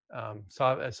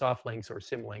 Soft links or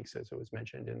sim links, as it was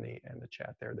mentioned in the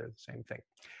chat there, they're the same thing.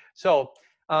 So,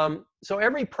 so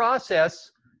every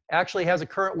process actually has a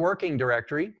current working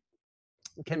directory.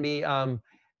 It can be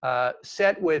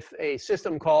set with a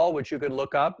system call, which you could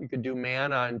look up. You could do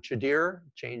man on chadir,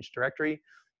 change directory,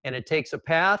 and it takes a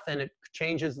path and it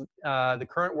changes the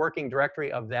current working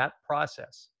directory of that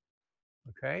process.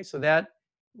 Okay, so that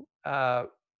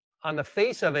on the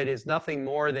face of it is nothing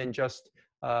more than just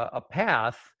a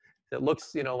path that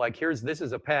looks, you know, like this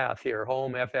is a path here,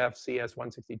 home, FF,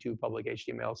 CS162, public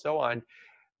HTML, so on.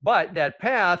 But that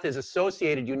path is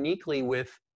associated uniquely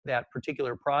with that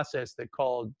particular process that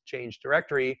called change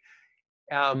directory.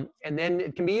 And then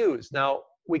it can be used. Now,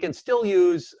 we can still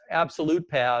use absolute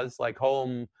paths like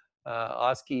home,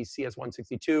 ASCII,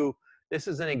 CS162. This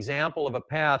is an example of a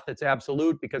path that's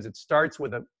absolute because it starts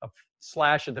with a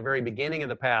slash at the very beginning of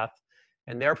the path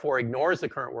and therefore ignores the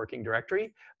current working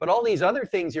directory. But all these other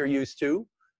things you're used to,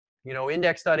 you know,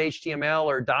 index.html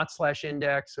or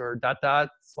 /index or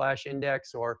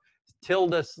 /index or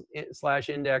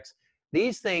tilde/index,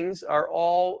 these things are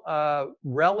all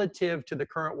relative to the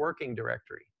current working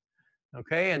directory.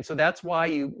 Okay, and so that's why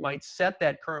you might set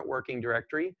that current working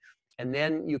directory, and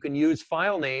then you can use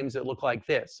file names that look like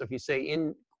this. So if you say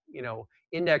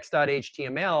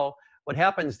index.html, what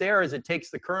happens there is it takes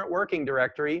the current working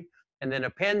directory and then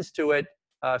appends to it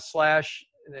slash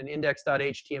and then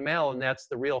index.html, and that's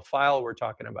the real file we're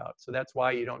talking about. So that's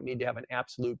why you don't need to have an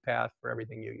absolute path for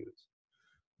everything you use.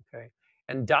 Okay,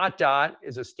 And dot dot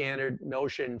is a standard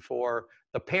notion for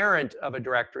the parent of a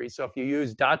directory. So if you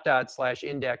use dot dot slash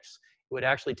index, it would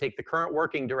actually take the current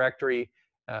working directory,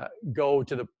 go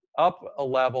to the up a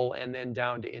level, and then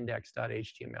down to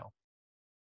index.html.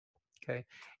 Okay,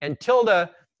 and tilde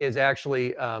is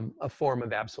actually a form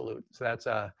of absolute. So that's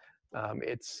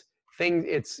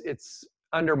it's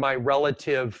under my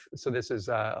relative. So this is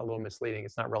a little misleading.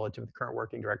 It's not relative to the current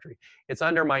working directory. It's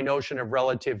under my notion of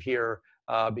relative here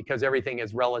because everything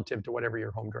is relative to whatever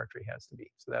your home directory has to be.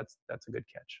 So that's a good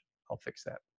catch. I'll fix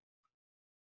that.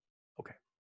 Okay.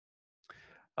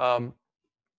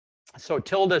 So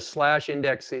tilde slash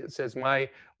index, it says my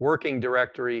working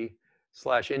directory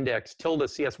slash index. Tilde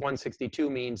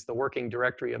CS162 means the working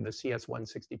directory of the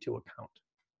CS162 account.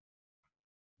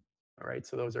 All right,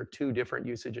 so those are two different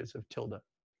usages of tilde.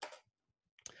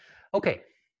 Okay,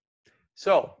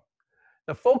 so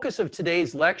the focus of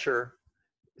today's lecture,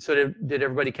 so did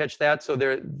everybody catch that? So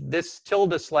this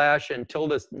tilde slash and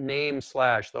tilde name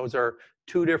slash, those are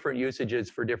two different usages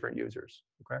for different users,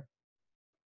 okay?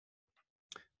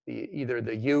 Either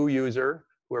the U user,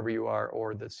 whoever you are,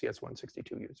 or the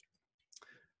CS162 user.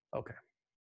 Okay.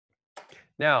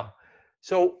 Now,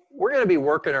 so we're going to be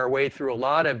working our way through a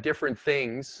lot of different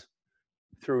things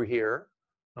through here,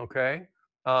 okay?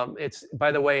 It's,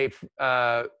 by the way,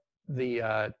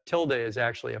 the tilde is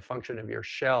actually a function of your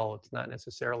shell. It's not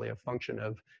necessarily a function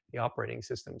of the operating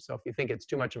system. So if you think it's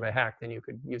too much of a hack, then you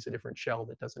could use a different shell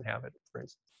that doesn't have it, for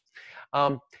instance.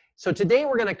 So today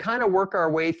we're going to kind of work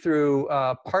our way through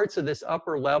parts of this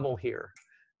upper level here.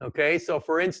 Okay, so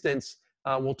for instance,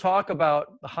 we'll talk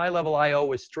about the high-level I/O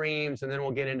with streams, and then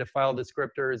we'll get into file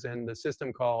descriptors and the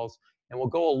system calls, and we'll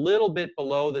go a little bit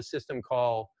below the system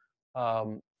call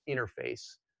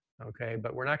interface. Okay,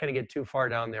 but we're not going to get too far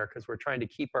down there because we're trying to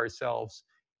keep ourselves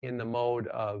in the mode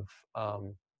of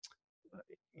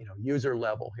user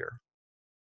level here.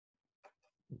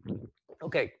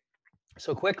 Okay.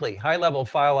 So quickly, high-level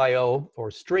file I/O or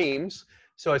streams.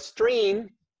 So a stream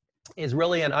is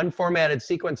really an unformatted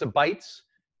sequence of bytes.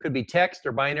 Could be text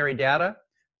or binary data.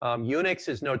 Unix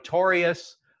is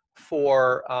notorious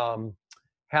for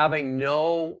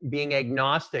being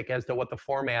agnostic as to what the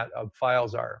format of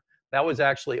files are. That was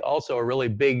actually also a really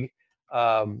big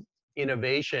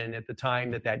innovation at the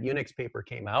time that Unix paper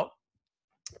came out.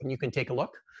 And you can take a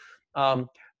look.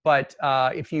 But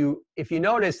if you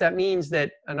notice, that means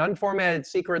that an unformatted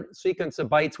sequence of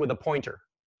bytes with a pointer,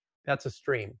 that's a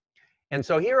stream. And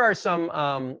so here are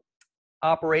some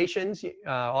operations.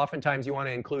 Oftentimes you want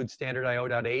to include standard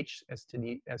io.h,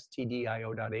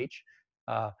 stdio.h.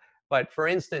 But for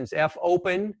instance,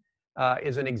 fopen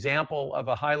is an example of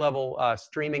a high-level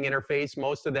streaming interface.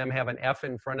 Most of them have an F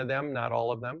in front of them, not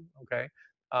all of them. Okay,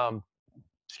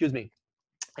 excuse me.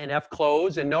 And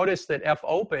fclose, and notice that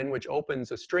fopen, which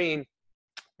opens a stream,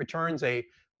 returns a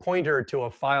pointer to a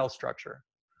file structure.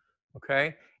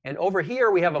 Okay, and over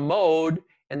here we have a mode,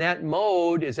 and that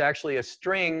mode is actually a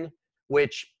string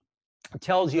which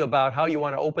tells you about how you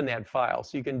want to open that file.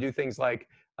 So you can do things like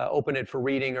open it for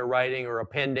reading or writing or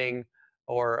appending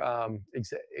or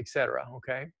etc.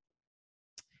 Okay,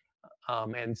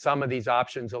 and some of these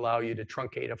options allow you to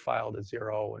truncate a file to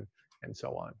 0 and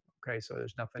so on. Okay, so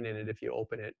there's nothing in it if you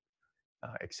open it,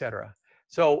 etc.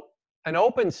 So an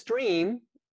open stream,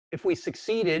 if we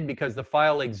succeeded because the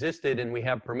file existed and we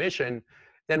have permission,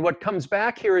 then what comes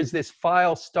back here is this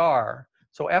file star.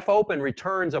 So fopen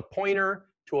returns a pointer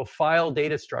to a file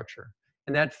data structure.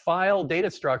 And that file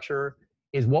data structure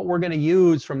is what we're going to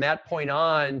use from that point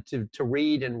on to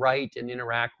read and write and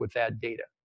interact with that data.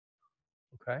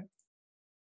 Okay?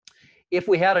 If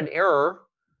we had an error,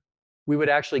 we would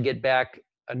actually get back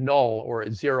a null or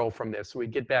a 0 from this. So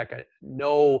we'd get back a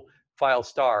no file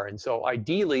star. And so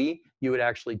ideally, you would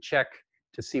actually check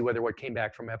to see whether what came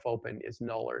back from fopen is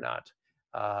null or not.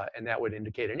 And that would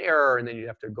indicate an error, and then you'd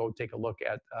have to go take a look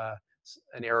at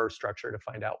an error structure to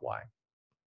find out why.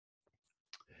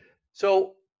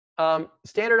 So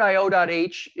standard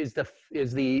io.h is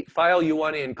the file you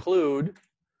want to include.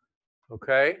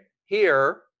 Okay,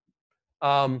 here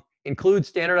include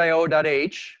standard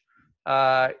io.h.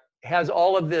 Has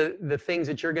all of the things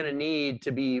that you're going to need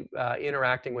to be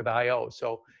interacting with I/O.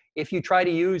 So if you try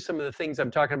to use some of the things I'm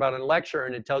talking about in lecture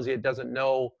and it tells you it doesn't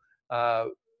know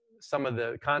some of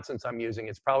the constants I'm using,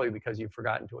 it's probably because you've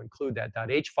forgotten to include that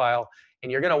 .h file.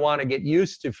 And you're going to want to get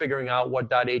used to figuring out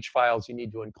what .h files you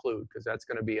need to include, because that's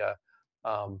going to be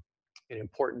an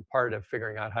important part of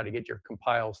figuring out how to get your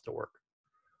compiles to work.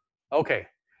 Okay,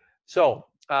 so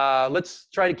let's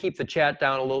try to keep the chatter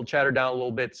down a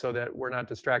little bit so that we're not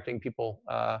distracting people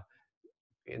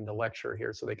in the lecture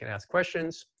here so they can ask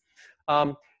questions.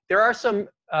 There are some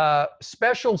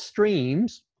special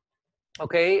streams,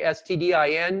 okay,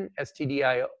 stdin,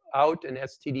 std out, and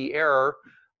std error,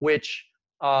 which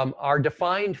are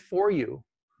defined for you.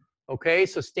 Okay,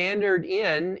 so standard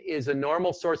in is a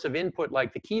normal source of input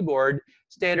like the keyboard.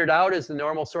 Standard out is the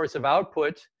normal source of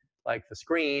output like the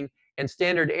screen. And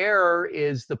standard error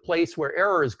is the place where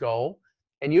errors go.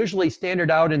 And usually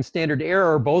standard out and standard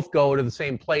error both go to the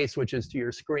same place, which is to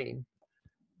your screen.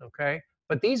 Okay,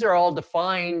 but these are all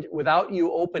defined without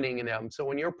you opening them. So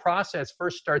when your process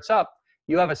first starts up,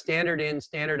 you have a standard in,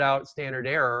 standard out, standard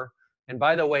error. And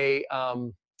by the way,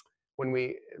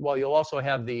 well, you'll also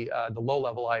have the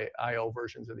low-level I/O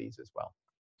versions of these as well.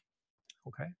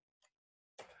 Okay.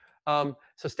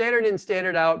 So standard in,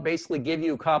 standard out basically give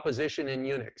you composition in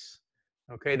Unix.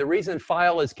 Okay. The reason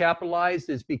file is capitalized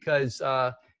is because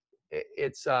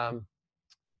it's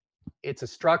a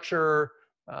structure,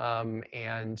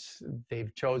 and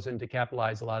they've chosen to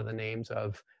capitalize a lot of the names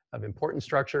of important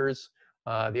structures.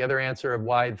 The other answer of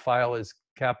why the file is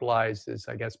capitalized is,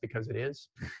 I guess, because it is.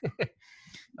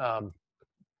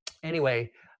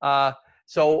 Anyway,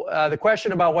 so the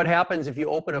question about what happens if you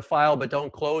open a file but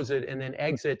don't close it and then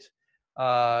exit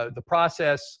the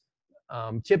process,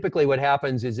 typically what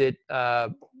happens is it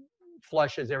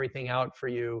flushes everything out for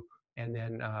you and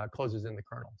then closes in the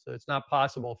kernel. So it's not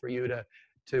possible for you to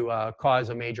cause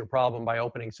a major problem by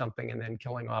opening something and then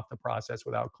killing off the process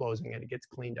without closing it. It gets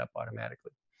cleaned up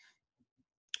automatically.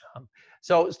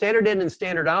 So standard in and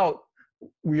standard out,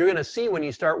 you're going to see when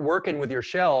you start working with your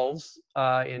shells,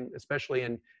 especially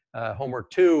in homework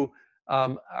 2,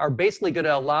 are basically going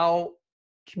to allow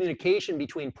communication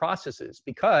between processes.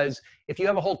 Because if you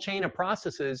have a whole chain of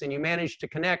processes and you manage to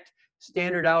connect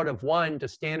standard out of one to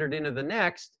standard into the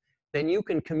next, then you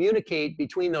can communicate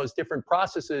between those different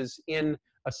processes in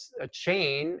a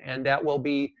chain, and that will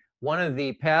be one of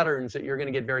the patterns that you're going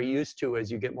to get very used to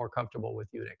as you get more comfortable with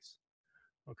Unix.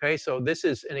 Okay, so this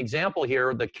is an example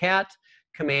here. The cat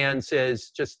command says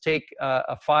just take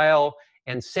a file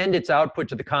and send its output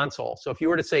to the console. So if you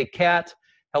were to say cat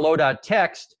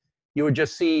hello.txt, you would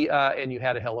just see, and you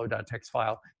had a hello.txt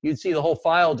file, you'd see the whole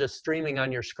file just streaming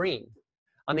on your screen.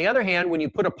 On the other hand, when you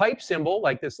put a pipe symbol,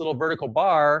 like this little vertical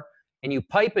bar, and you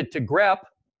pipe it to grep,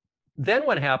 then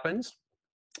what happens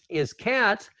is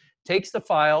cat takes the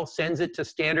file, sends it to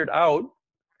standard out,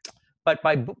 but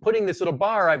by putting this little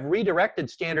bar, I've redirected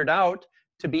standard out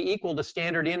to be equal to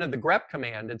standard in of the grep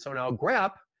command. And so now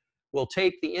grep will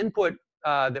take the input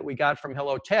that we got from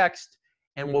hello text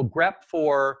and will grep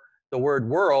for the word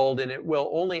world, and it will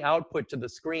only output to the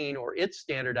screen or its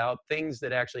standard out things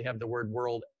that actually have the word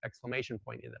world exclamation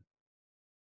point in them.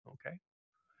 Okay.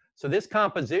 So this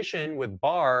composition with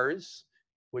bars,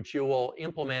 which you will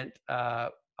implement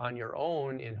on your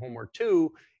own in homework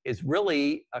 2, is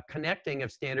really a connecting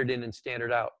of standard in and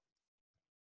standard out.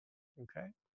 Okay.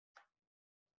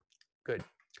 Good.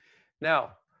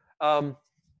 Now,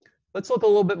 let's look a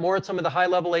little bit more at some of the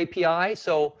high-level API.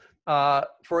 So,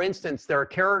 for instance, there are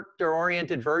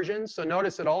character-oriented versions. So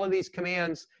notice that all of these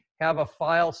commands have a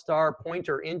file star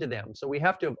pointer into them. So we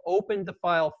have to have opened the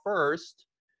file first,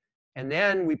 and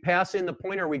then we pass in the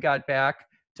pointer we got back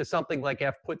to something like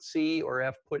fputc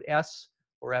or fputs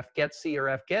or fgetc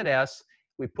or fgets.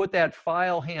 We put that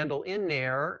file handle in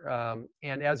there,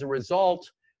 and as a result,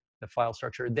 the file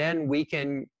structure, then we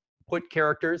can put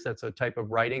characters. That's a type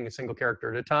of writing, a single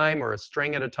character at a time or a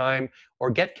string at a time, or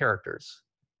get characters.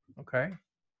 Okay.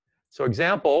 So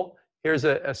example, here's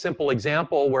a simple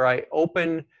example where I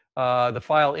open the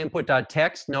file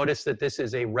input.txt. Notice that this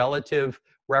is a relative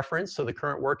reference, so the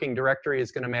current working directory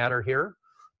is going to matter here.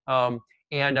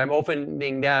 And I'm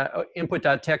opening that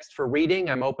input.txt for reading.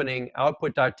 I'm opening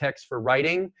output.txt for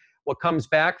writing. What comes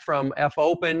back from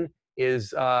fopen is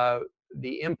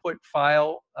the input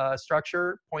file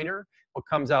structure pointer. What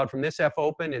comes out from this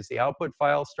fopen is the output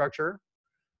file structure.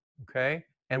 Okay.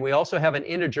 And we also have an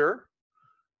integer,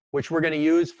 which we're going to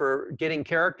use for getting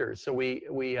characters. So we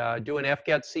do an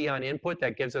fgetc on input.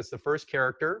 That gives us the first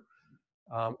character.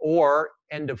 Or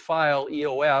end of file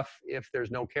EOF if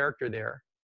there's no character there.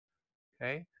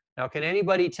 Okay. Now, can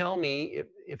anybody tell me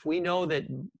if we know that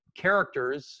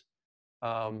characters,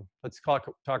 let's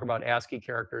talk about ASCII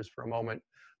characters for a moment,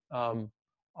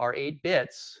 are 8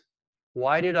 bits,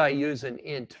 why did I use an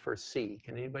int for C?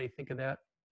 Can anybody think of that?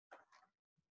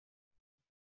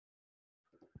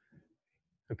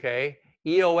 Okay.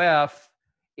 EOF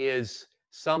is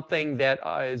something that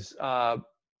is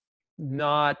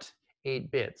not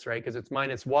 8 bits, right? Because it's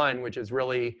 -1, which is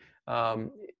really,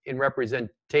 in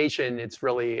representation, it's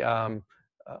really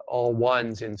all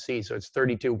ones in C. So it's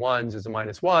 32 ones is a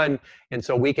 -1. And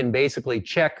so we can basically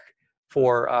check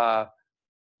for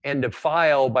end of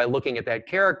file by looking at that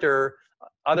character.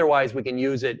 Otherwise, we can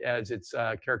use it as its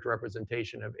character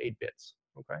representation of 8 bits.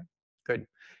 Okay, good.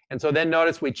 And so then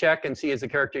notice we check and see is the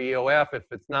character EOF. If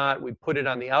it's not, we put it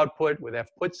on the output with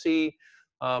fputc,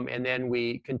 and then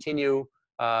we continue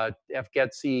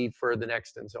fgetc for the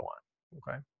next and so on.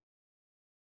 Okay.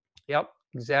 Yep,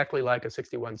 exactly like a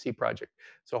 61C project.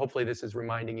 So hopefully this is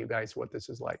reminding you guys what this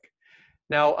is like.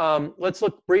 Now, let's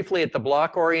look briefly at the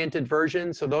block-oriented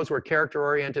version. So those were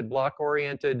character-oriented,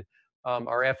 block-oriented,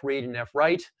 are fread and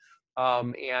fwrite.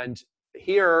 And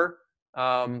here,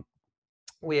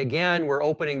 we're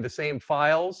opening the same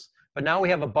files, but now we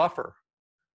have a buffer,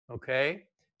 okay?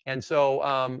 And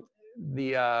so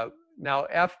now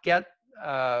fget,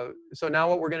 so now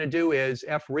what we're going to do is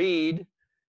fread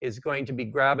is going to be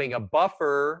grabbing a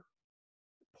buffer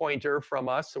pointer from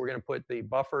us. So we're going to put the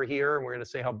buffer here, and we're going to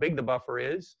say how big the buffer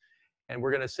is, and we're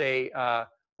going to say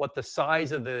what the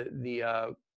size of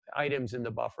the items in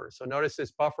the buffer. So notice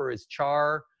this buffer is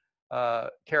char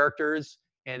characters,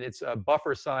 and it's a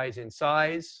buffer size in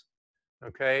size.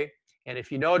 Okay, and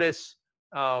if you notice,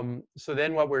 so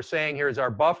then what we're saying here is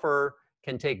our buffer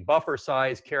can take buffer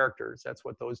size characters. That's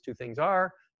what those two things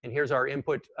are. And here's our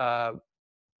input file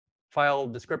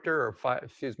descriptor, or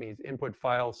input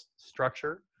file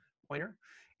structure pointer.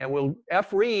 And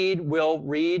fread will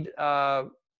read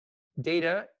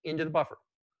data into the buffer.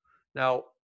 Now,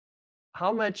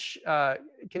 how much,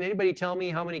 can anybody tell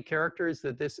me how many characters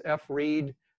that this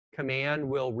fread command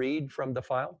will read from the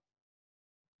file?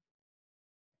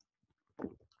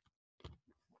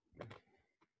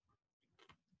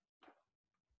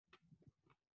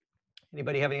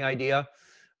 Anybody have any idea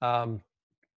how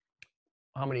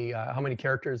many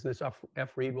characters this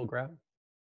fread will grab?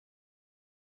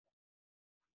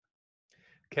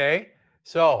 Okay,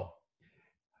 so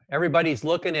everybody's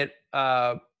looking at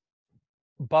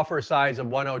buffer size of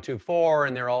 1024,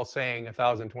 and they're all saying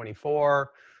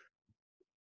 1024.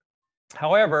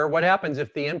 However, what happens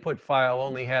if the input file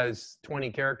only has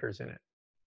 20 characters in it?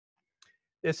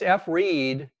 This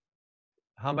fread,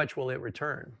 how much will it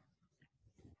return?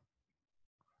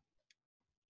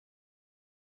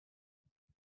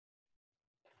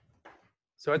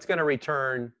 So it's going to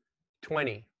return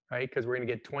 20, right? Because we're going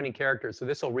to get 20 characters. So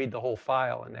this will read the whole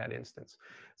file in that instance.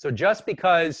 So just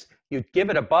because you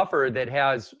give it a buffer that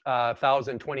has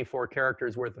 1024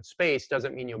 characters worth of space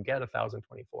doesn't mean you'll get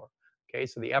 1024. Okay,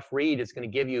 so the fread is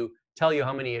going to tell you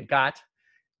how many it got.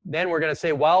 Then we're going to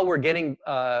say, while we're getting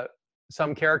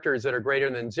some characters that are greater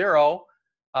than 0,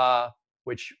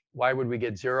 which, why would we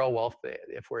get 0? Well,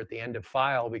 if we're at the end of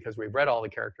file, because we've read all the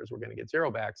characters, we're going to get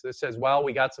 0 back. So this says, well,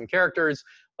 we got some characters.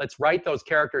 Let's write those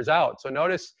characters out. So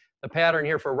notice the pattern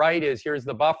here for write is, here's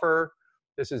the buffer.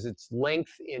 This is its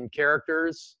length in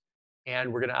characters.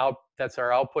 And we're going to that's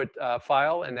our output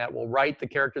file. And that will write the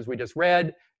characters we just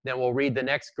read. Then we'll read the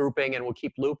next grouping, and we'll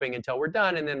keep looping until we're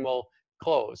done. And then we'll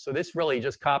close. So this really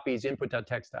just copies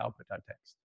input.txt to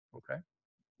output.txt. Okay.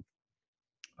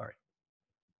 All right.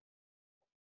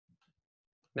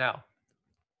 Now,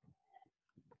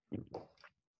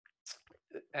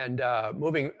 and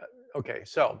moving, okay,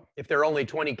 so if there are only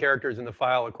 20 characters in the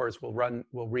file, of course, we'll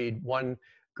read one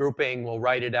grouping, we'll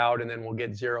write it out, and then we'll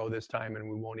get 0 this time, and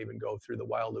we won't even go through the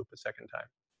while loop a second time.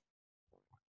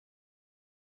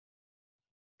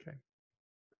 Okay.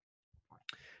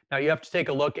 Now you have to take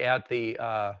a look at the,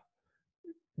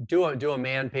 do a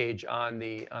man page on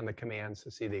the commands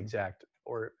to see the exact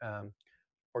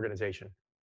organization.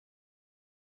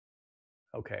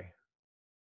 Okay.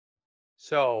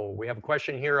 So we have a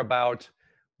question here about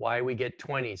why we get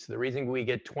 20. So the reason we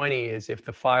get 20 is if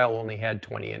the file only had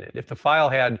 20 in it. If the file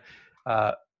had,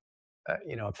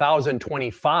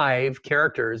 1025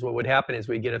 characters, what would happen is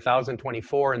we'd get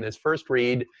 1024 in this first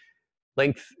read.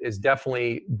 Length is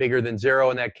definitely bigger than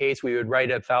 0 in that case. We would write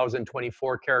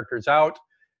 1024 characters out.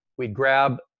 We'd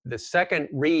grab the second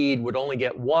read, would only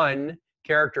get 1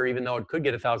 character, even though it could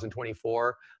get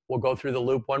 1024. We'll go through the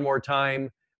loop one more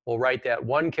time. We'll write that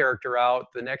 1 character out.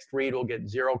 The next read will get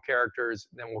 0 characters.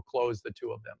 Then we'll close the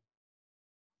 2 of them.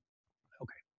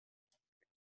 Okay.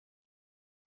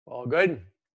 All good?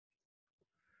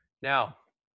 Now,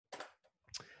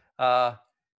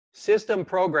 system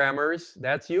programmers,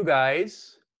 that's you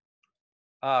guys.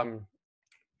 So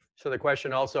the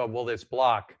question also, will this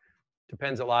block?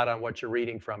 Depends a lot on what you're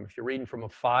reading from. If you're reading from a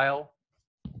file,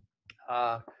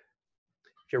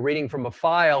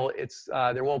 it's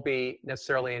there won't be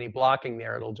necessarily any blocking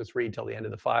there. It'll just read till the end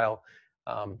of the file.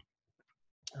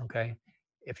 Okay.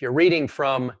 If you're reading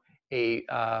from a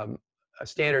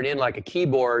standard in like a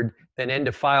keyboard, Then end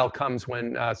of file comes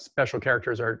when special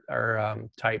characters are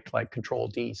typed, like Control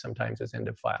D sometimes is end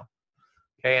of file.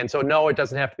 Okay, and so no, it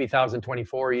doesn't have to be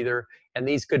 1024 either. And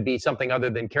these could be something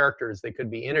other than characters. They could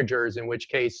be integers, in which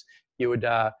case you would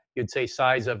you'd say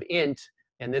size of int,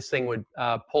 and this thing would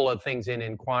pull things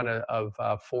in quanta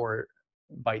of 4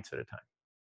 bytes at a time.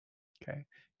 Okay,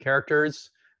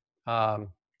 characters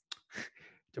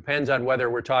depends on whether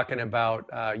we're talking about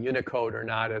Unicode or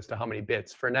not as to how many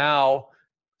bits. For now,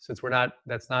 since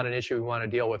that's not an issue we want to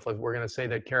deal with, we're going to say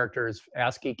that characters,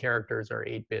 ASCII characters, are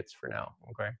 8 bits for now.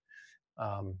 Okay.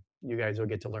 You guys will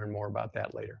get to learn more about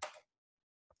that later.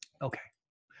 Okay,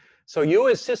 so you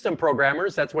as system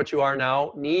programmers, that's what you are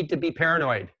now, need to be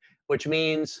paranoid, which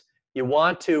means you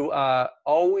want to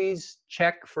always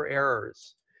check for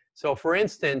errors. So for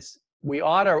instance, we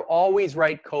ought to always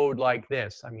write code like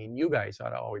this. I mean, you guys ought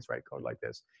to always write code like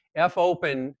this.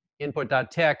 fopen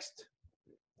input.text.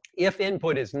 If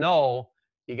input is null,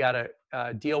 you got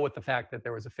to deal with the fact that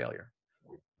there was a failure.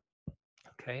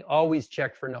 Okay, always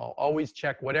check for null. Always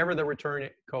check whatever the return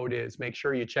code is. Make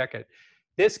sure you check it.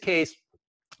 This case,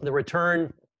 the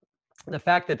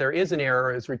fact that there is an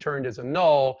error is returned as a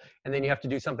null, and then you have to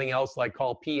do something else like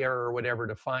call p error or whatever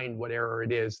to find what error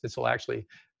it is. This will actually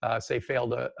say fail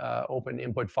to open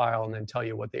input file and then tell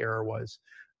you what the error was.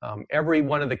 Every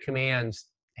one of the commands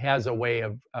has a way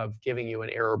of giving you an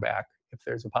error back if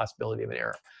there's a possibility of an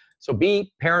error. So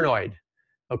be paranoid.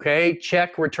 Okay,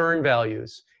 check return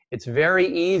values. It's very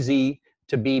easy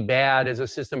to be bad as a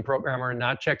system programmer and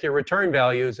not check your return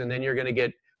values, and then you're going to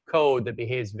get code that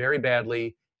behaves very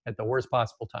badly at the worst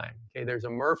possible time. Okay, there's a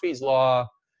Murphy's Law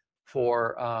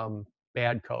for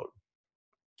bad code.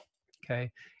 Okay,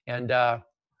 and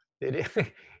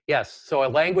yes, so a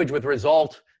language with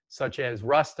result such as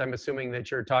Rust, I'm assuming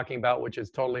that you're talking about, which is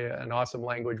totally an awesome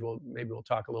language. Maybe we'll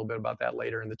talk a little bit about that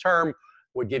later in the term,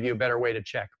 would give you a better way to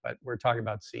check, but we're talking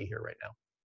about C here right now.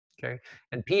 Okay,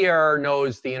 and PERR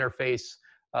knows the interface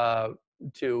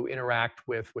to interact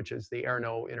with, which is the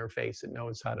error-no interface. It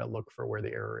knows how to look for where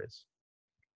the error is.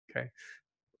 Okay.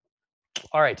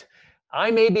 All right. I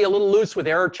may be a little loose with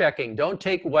error checking. Don't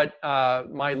take what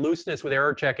my looseness with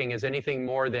error checking as anything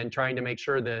more than trying to make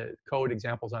sure the code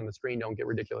examples on the screen don't get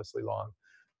ridiculously long.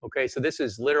 Okay, so this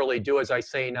is literally do as I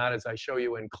say, not as I show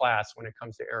you in class when it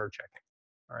comes to error checking.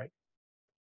 All right.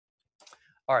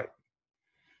 All right.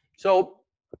 So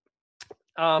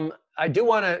I do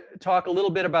want to talk a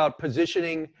little bit about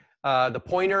positioning the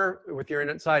pointer with your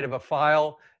inside of a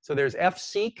file. So there's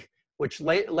fseek, which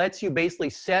lets you basically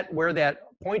set where that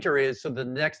pointer is so the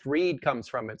next read comes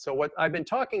from it. So what I've been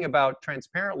talking about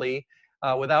transparently,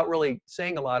 without really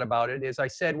saying a lot about it, is I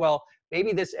said, well,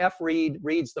 maybe this fread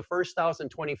reads the first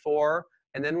 1024,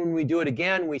 and then when we do it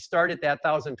again, we start at that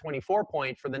 1024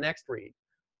 point for the next read.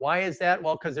 Why is that?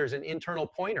 Well, because there's an internal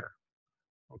pointer.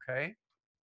 Okay.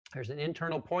 There's an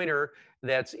internal pointer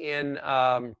that's in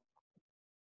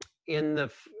the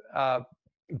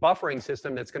buffering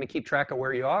system that's going to keep track of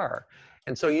where you are.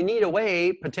 And so you need a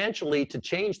way potentially to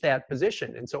change that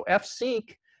position. And so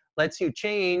fseek lets you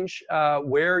change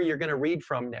where you're going to read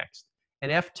from next.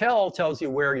 And ftell tells you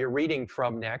where you're reading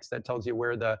from next. That tells you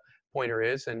where the pointer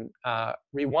is. And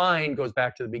rewind goes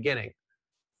back to the beginning.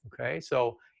 Okay,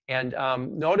 so, and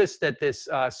notice that this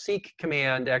seek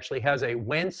command actually has a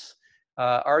whence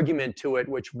argument to it,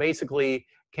 which basically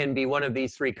can be one of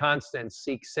these 3 constants,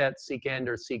 seek set, seek end,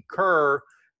 or seek cur,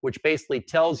 which basically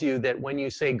tells you that when you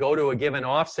say go to a given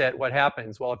offset, what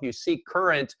happens? Well, if you seek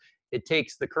current, it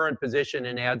takes the current position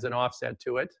and adds an offset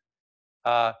to it.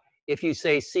 If you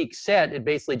say seek set, it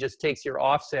basically just takes your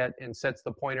offset and sets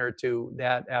the pointer to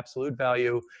that absolute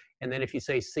value. And then if you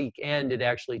say seek end, it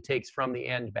actually takes from the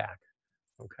end back.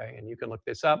 Okay, and you can look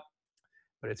this up,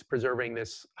 but it's preserving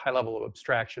this high level of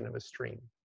abstraction of a stream.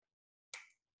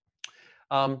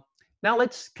 Now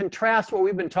let's contrast what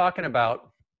we've been talking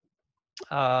about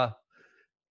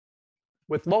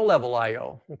with low-level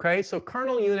I/O. Okay, so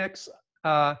kernel Unix,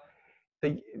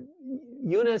 the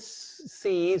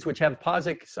Unics, which have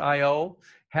POSIX I/O,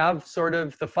 have sort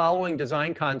of the following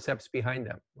design concepts behind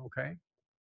them. Okay.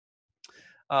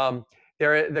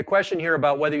 The question here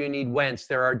about whether you need whence,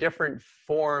 there are different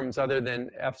forms other than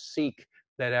fseek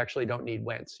that actually don't need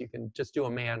whence. You can just do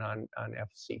a man on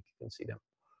fseek. You can see them.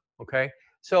 Okay.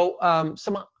 So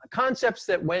some concepts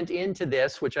that went into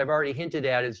this, which I've already hinted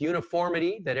at, is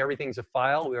uniformity, that everything's a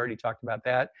file. We already talked about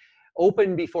that.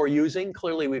 Open before using.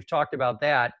 Clearly, we've talked about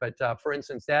that. But for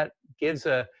instance, that gives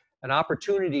an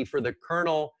opportunity for the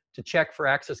kernel to check for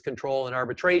access control and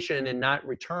arbitration and not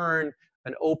return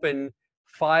an open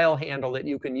file handle that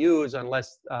you can use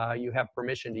unless you have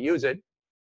permission to use it.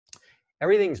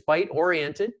 Everything's byte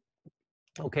oriented.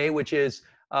 okay, which is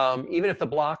even if the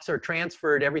blocks are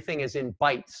transferred, everything is in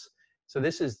bytes. So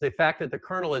this is the fact that the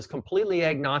kernel is completely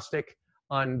agnostic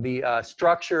on the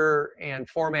structure and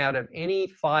format of any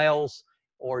files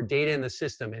or data in the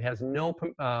system. It has no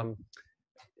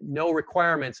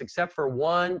requirements except for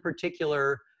one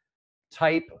particular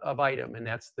type of item, and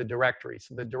that's the directory.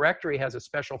 So the directory has a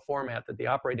special format that the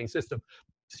operating system,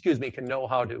 excuse me, can know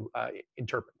how to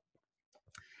interpret.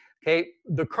 Okay,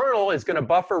 the kernel is going to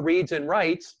buffer reads and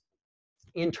writes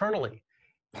internally.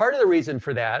 Part of the reason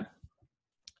for that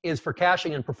is for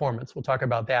caching and performance. We'll talk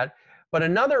about that. But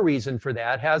another reason for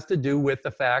that has to do with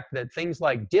the fact that things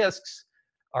like disks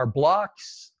are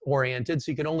blocks oriented,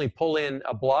 so you can only pull in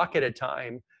a block at a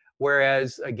time.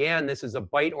 Whereas, again, this is a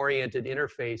byte-oriented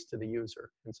interface to the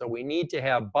user. And so we need to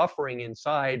have buffering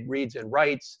inside reads and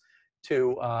writes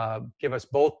to give us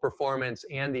both performance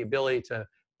and the ability to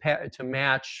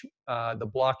match the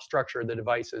block structure of the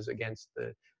devices against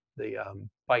the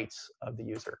bytes of the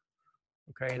user.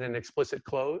 Okay, and an explicit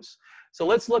close. So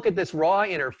let's look at this raw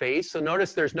interface. So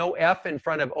notice there's no F in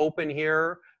front of open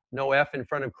here, no F in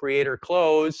front of create or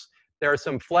close. There are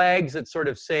some flags that sort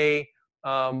of say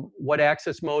what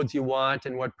access modes you want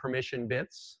and what permission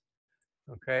bits.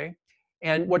 Okay,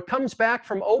 and what comes back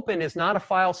from open is not a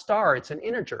file star, it's an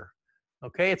integer.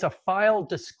 Okay, it's a file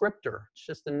descriptor, it's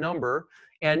just a number.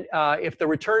 And if the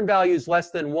return value is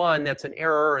less than 1, that's an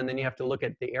error, and then you have to look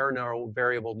at the error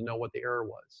variable to know what the error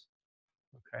was.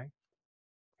 Okay,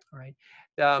 all right.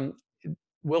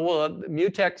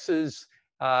 Mutexes,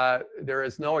 there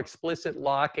is no explicit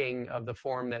locking of the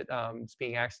form that is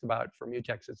being asked about for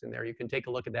mutexes in there. You can take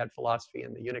a look at that philosophy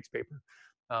in the Unix paper.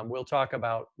 We'll talk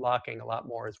about locking a lot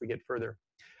more as we get further.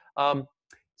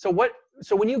 So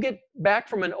when you get back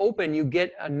from an open, you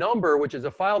get a number, which is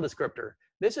a file descriptor.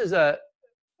 This is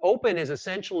open is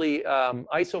essentially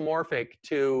isomorphic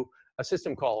to a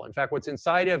system call. In fact, what's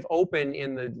inside of open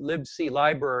in the libc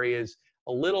library is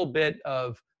a little bit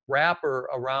of wrapper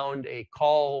around a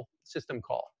system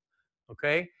call.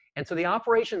 Okay, and so the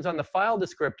operations on the file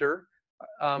descriptor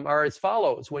are as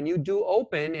follows. When you do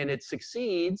open and it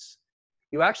succeeds,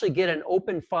 you actually get an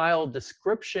open file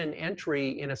description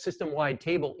entry in a system-wide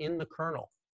table in the kernel.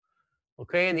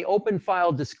 Okay, and the open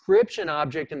file description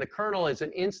object in the kernel is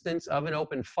an instance of an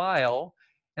open file.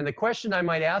 And the question I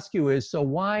might ask you is, so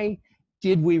why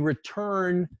did we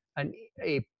return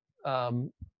a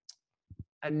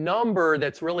number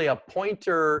that's really a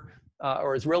pointer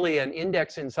or is really an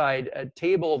index inside a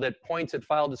table that points at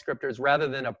file descriptors rather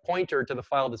than a pointer to the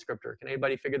file descriptor? Can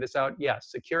anybody figure this out? Yes,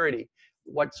 security.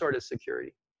 What sort of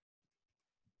security?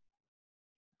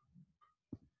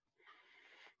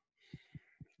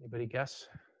 Anybody guess?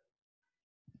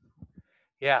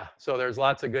 Yeah, so there's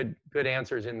lots of good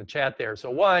answers in the chat there. So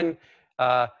one,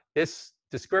 this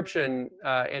description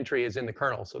entry is in the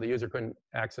kernel, so the user couldn't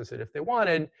access it if they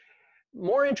wanted.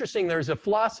 More interesting, there's a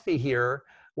philosophy here,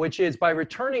 which is by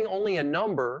returning only a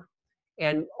number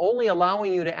and only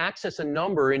allowing you to access a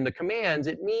number in the commands,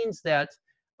 it means that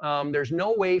there's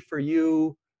no way for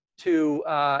you to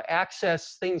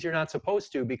access things you're not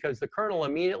supposed to, because the kernel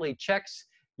immediately checks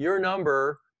your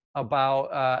number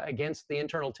against the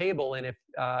internal table, and if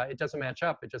it doesn't match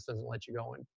up, it just doesn't let you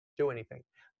go and do anything.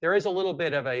 There is a little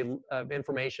bit of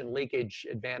information leakage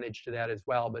advantage to that as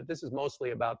well, but this is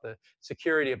mostly about the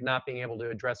security of not being able to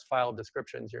address file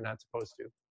descriptions you're not supposed to.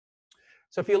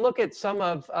 So if you look at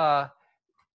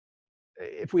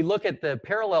if we look at the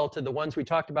parallel to the ones we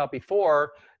talked about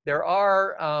before, there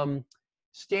are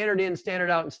standard in, standard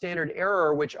out, and standard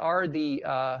error, which are the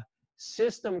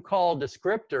system call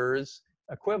descriptors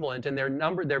equivalent, and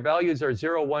their values are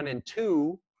 0, 1, and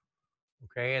 2.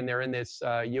 Okay, and they're in this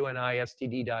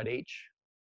UNI-std.h.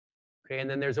 Okay, and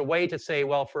then there's a way to say,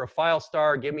 well, for a file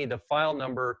star, give me the file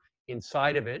number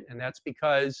inside of it, and that's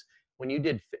because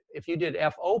if you did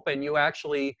fopen, you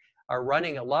actually are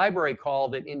running a library call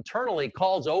that internally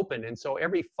calls open, and so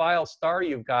every file star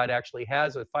you've got actually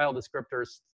has a file descriptor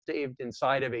saved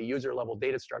inside of a user level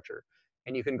data structure,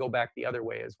 and you can go back the other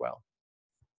way as well.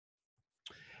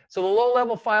 So the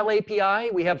low-level file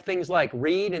API, we have things like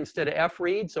read instead of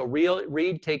fread. So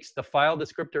read takes the file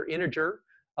descriptor integer,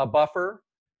 a buffer,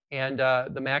 and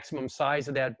the maximum size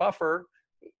of that buffer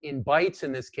in bytes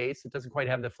in this case. It doesn't quite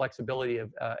have the flexibility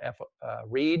of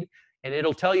read, and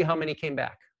it'll tell you how many came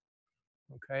back.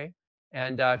 Okay,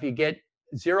 and if you get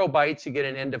 0 bytes, you get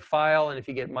an end of file, and if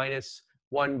you get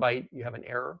 -1 byte, you have an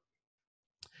error.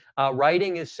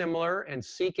 Writing is similar, and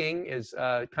seeking is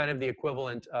kind of the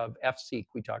equivalent of fseek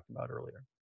we talked about earlier.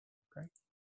 Okay.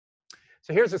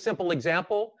 So here's a simple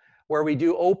example where we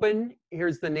do open.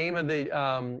 Here's the name of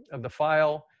the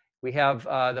file, We have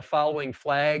the following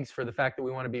flags for the fact that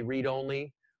we want to be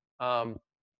read-only,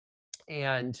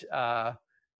 and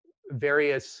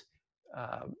various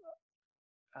uh,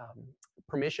 um,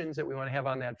 permissions that we want to have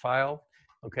on that file.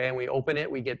 Okay, and we open it,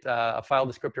 we get a file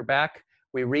descriptor back.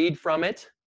 We read from it.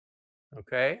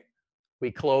 Okay,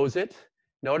 we close it.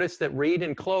 Notice that read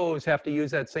and close have to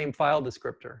use that same file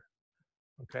descriptor.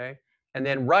 Okay, and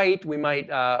then write, we might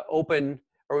open,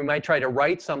 or we might try to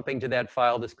write something to that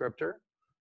file descriptor.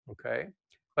 Okay,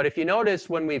 but if you notice,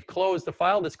 when we've closed the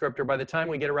file descriptor, by the time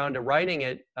we get around to writing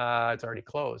it, it's already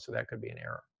closed, so that could be an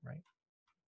error,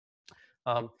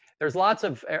 right? There's lots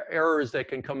of errors that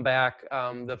can come back.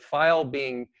 The file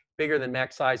being bigger than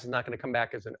max size is not going to come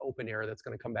back as an open error. That's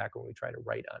going to come back when we try to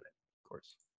write on it, of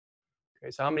course.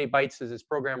 Okay, so how many bytes does this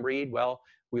program read? Well,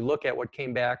 we look at what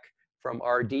came back from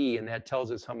RD, and that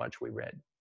tells us how much we read.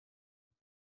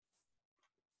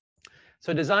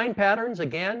 So design patterns,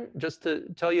 again, just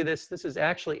to tell you this is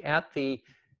actually at the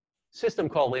system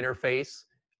call interface.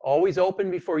 Always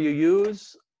open before you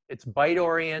use. It's byte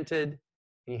oriented,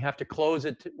 and you have to close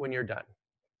it when you're done.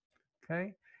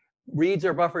 Okay? Reads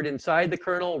are buffered inside the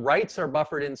kernel. Writes are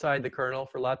buffered inside the kernel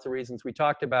for lots of reasons we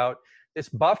talked about. This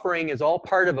buffering is all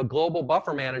part of a global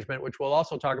buffer management, which we'll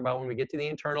also talk about when we get to the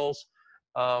internals.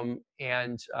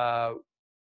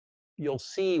 You'll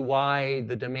see why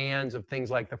the demands of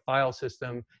things like the file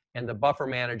system and the buffer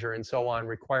manager and so on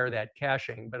require that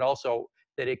caching, but also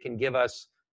that it can give us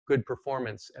good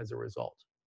performance as a result.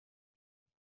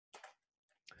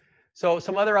 So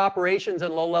some other operations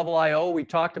in low-level I/O, we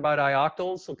talked about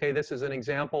ioctls. Okay, this is an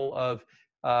example of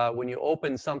when you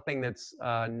open something that's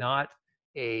not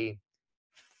a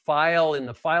file in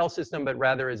the file system, but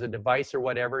rather as a device or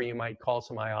whatever, you might call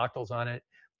some ioctls on it.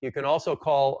 You can also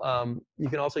call, you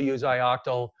can also use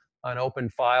ioctl on open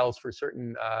files for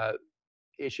certain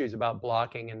issues about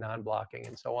blocking and non-blocking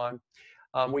and so on.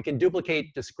 We can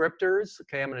duplicate descriptors.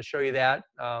 Okay, I'm going to show you that,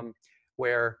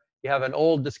 where you have an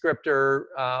old descriptor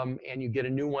and you get a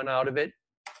new one out of it.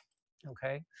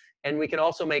 Okay, and we can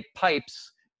also make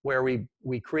pipes where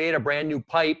we create a brand new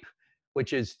pipe,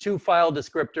 which is 2 file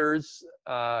descriptors,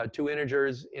 2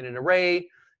 integers in an array,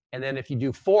 and then if you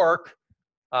do fork,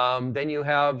 then you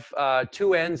have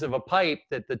 2 ends of a pipe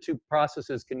that the 2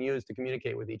 processes can use to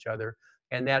communicate with each other.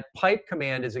 And that pipe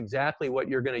command is exactly what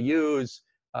you're going to use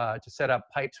to set up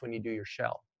pipes when you do your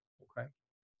shell. Okay.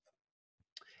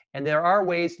 And there are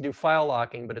ways to do file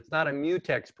locking, but it's not a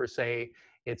mutex per se.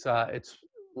 It's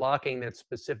locking that's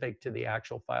specific to the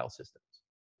actual file systems.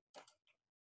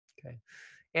 Okay.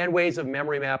 And ways of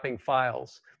memory mapping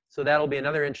files. So that'll be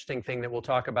another interesting thing that we'll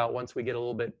talk about once we get a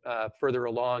little bit further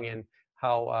along in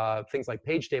how things like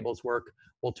page tables work.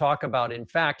 We'll talk about, in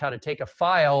fact, how to take a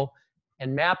file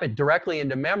and map it directly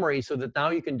into memory so that now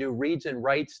you can do reads and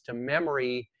writes to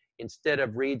memory instead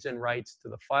of reads and writes to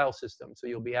the file system. So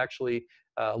you'll be actually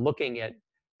looking at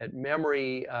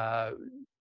memory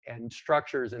and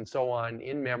structures and so on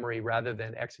in memory rather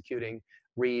than executing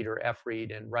read or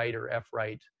fread and write or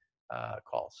fwrite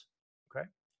calls. Okay?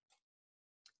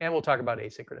 And we'll talk about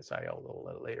asynchronous I/O a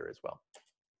little later as well.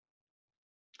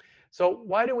 So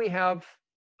why do we have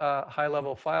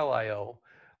high-level file I/O?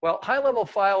 Well, high-level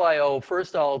file I/O,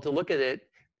 first of all, to look at it,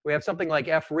 we have something like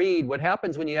fread. What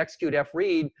happens when you execute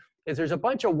fread is there's a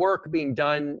bunch of work being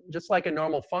done just like a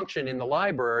normal function in the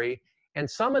library. And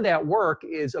some of that work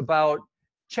is about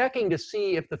checking to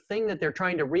see if the thing that they're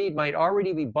trying to read might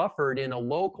already be buffered in a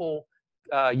local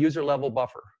user-level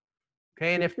buffer.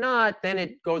 Okay, and if not, then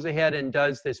it goes ahead and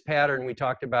does this pattern we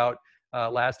talked about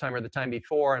last time or the time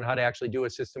before on how to actually do a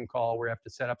system call where you have to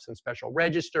set up some special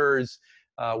registers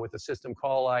with a system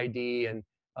call ID and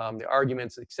the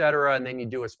arguments, et cetera. And then you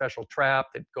do a special trap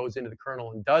that goes into the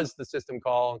kernel and does the system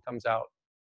call and comes out.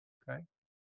 Okay.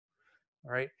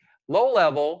 All right. Low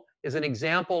level is an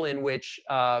example in which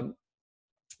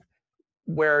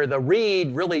where the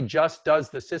read really just does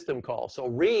the system call. So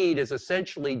read is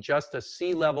essentially just a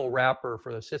C-level wrapper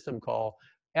for the system call.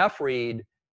 fread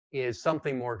is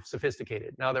something more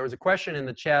sophisticated. Now, there was a question in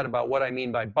the chat about what I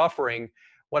mean by buffering.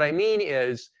 What I mean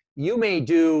is you may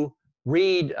do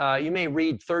read, you may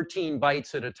read 13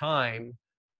 bytes at a time,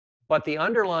 but the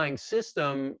underlying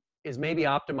system is maybe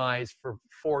optimized for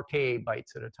 4K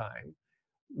bytes at a time.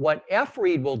 What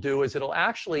fread will do is it'll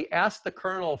actually ask the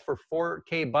kernel for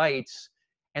 4K bytes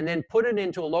and then put it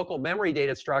into a local memory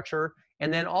data structure.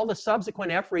 And then all the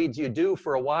subsequent freads you do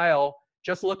for a while,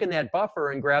 just look in that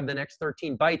buffer and grab the next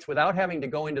 13 bytes without having to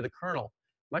go into the kernel.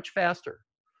 Much faster,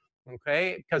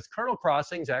 okay? Because kernel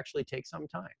crossings actually take some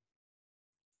time,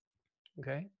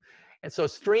 okay? And so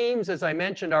streams, as I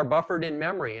mentioned, are buffered in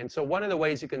memory. And so one of the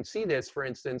ways you can see this, for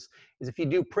instance, is if you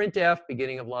do printf,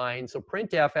 beginning of line. So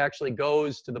printf actually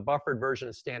goes to the buffered version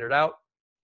of standard out.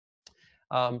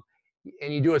 And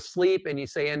you do a sleep and you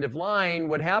say end of line,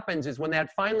 what happens is when that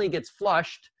finally gets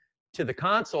flushed to the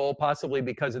console, possibly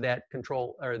because of that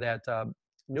control or that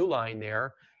new line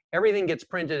there, everything gets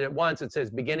printed at once. It says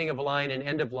beginning of a line and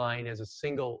end of line as a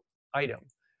single item.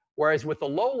 Whereas with the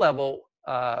low level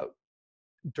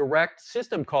direct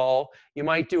system call, you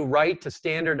might do write to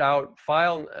standard out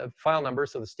file number.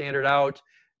 So the standard out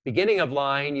beginning of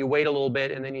line, you wait a little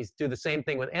bit, and then you do the same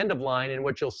thing with end of line. And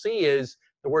what you'll see is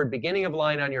the word beginning of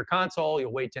line on your console,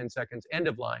 you'll wait 10 seconds, end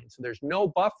of line. So there's no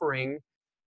buffering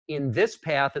in this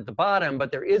path at the bottom,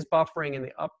 but there is buffering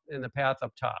in the path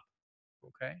up top.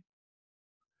 Okay.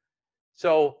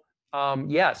 So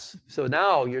yes, so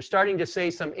now you're starting to say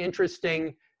some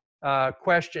interesting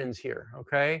questions here.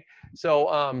 Okay.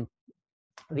 So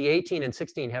the 18 and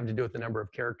 16 have to do with the number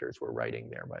of characters we're writing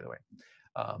there, by the way.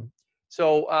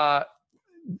 So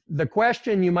the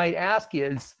question you might ask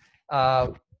is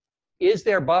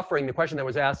there buffering? The question that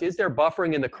was asked, is there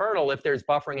buffering in the kernel if there's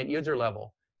buffering at user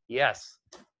level? Yes.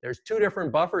 There's two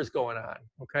different buffers going on,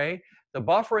 okay? The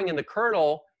buffering in the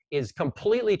kernel is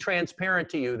completely transparent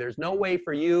to you. There's no way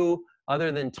for you,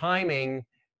 other than timing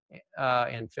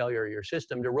and failure of your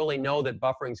system, to really know that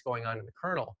buffering is going on in the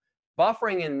kernel.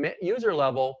 Buffering in user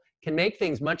level can make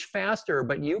things much faster,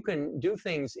 but you can do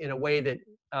things in a way that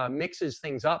mixes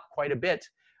things up quite a bit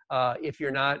if you're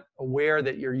not aware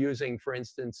that you're using, for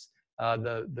instance,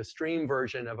 the stream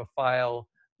version of a file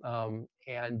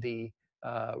and the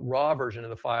raw version of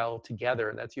the file together.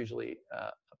 And that's usually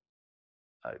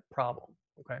a problem,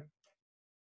 okay?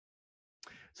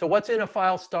 So what's in a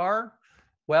file star?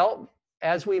 Well,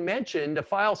 as we mentioned, a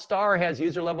file star has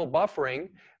user level buffering.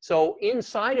 So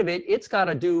inside of it, it's got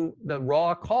to do the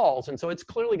raw calls. And so it's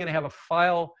clearly going to have a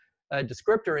file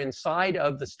descriptor inside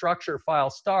of the structure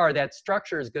file star. That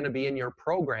structure is going to be in your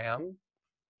program.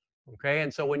 Okay,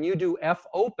 and so when you do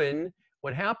fopen,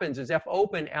 what happens is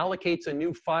fopen allocates a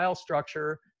new file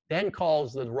structure, then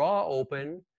calls the raw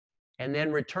open, and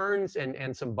then returns,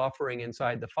 and some buffering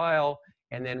inside the file,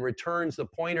 and then returns the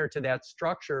pointer to that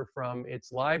structure from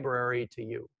its library to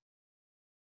you.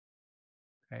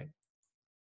 Okay.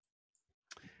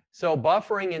 So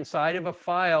buffering inside of a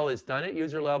file is done at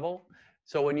user level.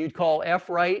 So when you call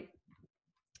fwrite,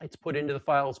 it's put into the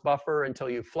file's buffer until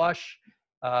you flush.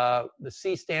 The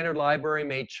C standard library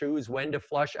may choose when to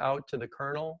flush out to the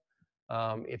kernel.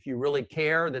 If you really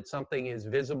care that something is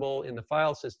visible in the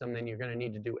file system, then you're going to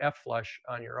need to do flush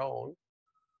on your own.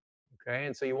 Okay,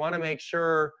 and so you want to make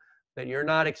sure that you're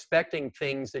not expecting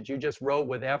things that you just wrote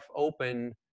with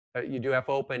fopen. You do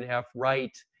fopen,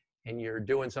 fwrite, and you're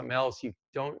doing something else. You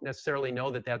don't necessarily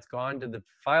know that that's gone to the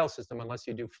file system unless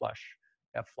you do flush,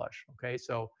 flush. Okay,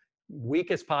 so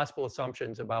weakest possible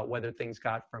assumptions about whether things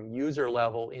got from user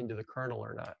level into the kernel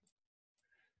or not.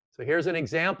 So here's an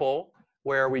example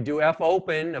where we do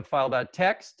fopen of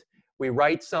file.txt. We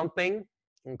write something,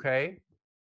 okay,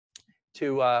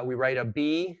 we write a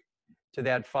B to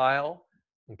that file,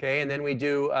 okay, and then we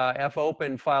do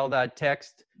fopen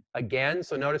file.txt again.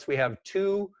 So notice we have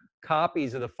two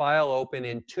copies of the file open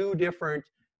in two different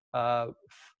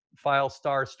file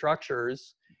star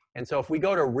structures. And so if we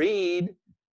go to read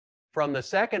from the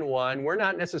second one, we're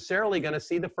not necessarily going to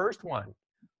see the first one.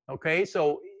 Okay,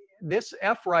 so this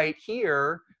fwrite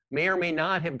here may or may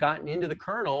not have gotten into the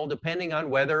kernel depending on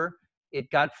whether it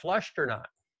got flushed or not.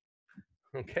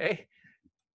 Okay,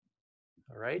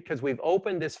 all right, because we've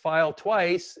opened this file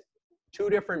twice, two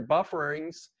different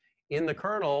bufferings in the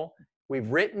kernel. We've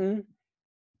written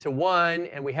to one,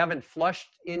 and we haven't flushed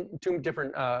in two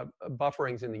different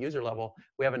bufferings in the user level.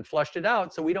 We haven't flushed it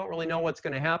out, so we don't really know what's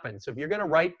going to happen. So if you're going to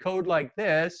write code like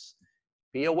this,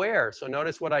 be aware. So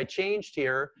notice what I changed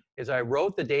here is I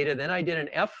wrote the data, then I did an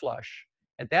flush.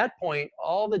 At that point,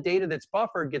 all the data that's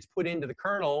buffered gets put into the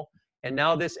kernel, and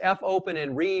now this fopen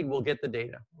and read will get the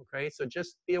data. Okay, so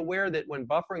just be aware that when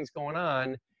buffering's going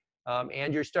on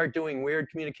and you start doing weird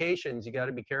communications, you got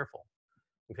to be careful.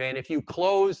 Okay, and if you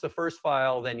close the first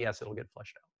file, then yes, it'll get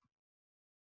flushed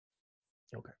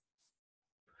out. Okay.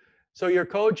 So your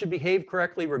code should behave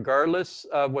correctly regardless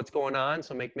of what's going on.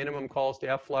 So make minimum calls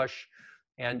to flush.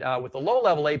 And with the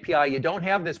low-level API, you don't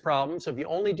have this problem. So if you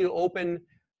only do open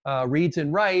reads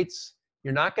and writes,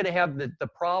 you're not going to have the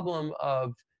problem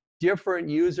of different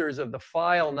users of the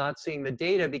file not seeing the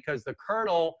data because the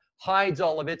kernel hides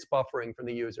all of its buffering from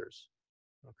the users.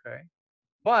 Okay,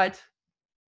 but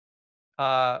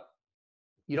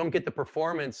you don't get the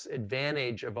performance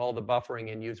advantage of all the buffering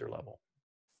in user level.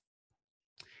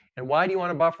 And why do you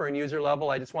want to buffer in user level?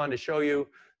 I just wanted to show you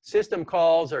system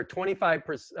calls are 25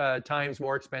 times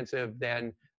more expensive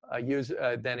than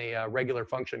a regular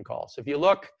function call. So if you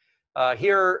look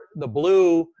here, the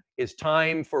blue is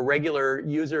time for regular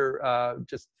user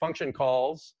just function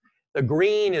calls. The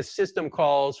green is system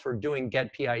calls for doing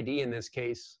get PID in this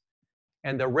case.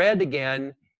 And the red,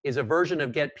 again, is a version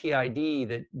of get PID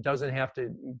that doesn't have to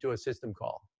do a system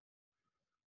call.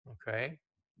 Okay?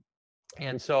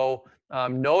 And so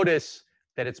notice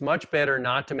that it's much better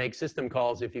not to make system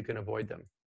calls if you can avoid them.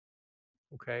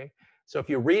 Okay? So if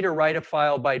you read or write a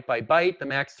file byte by byte, the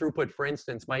max throughput, for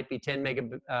instance, might be 10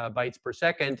 megabytes per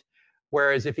second.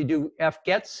 Whereas if you do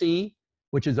fgetc,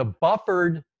 which is a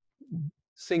buffered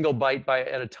single byte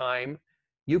at a time,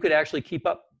 you could actually keep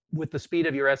up with the speed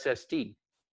of your SSD.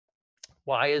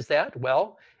 Why is that?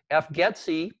 Well,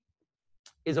 fgetc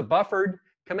is a buffered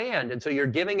command. And so you're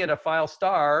giving it a file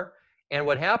star. And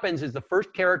what happens is the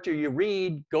first character you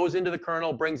read goes into the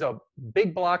kernel, brings a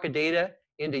big block of data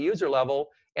into user level.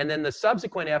 And then the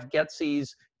subsequent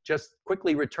fgetcs just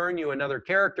quickly return you another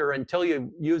character until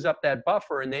you use up that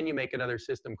buffer. And then you make another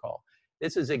system call.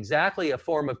 This is exactly a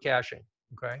form of caching.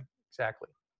 Okay, exactly.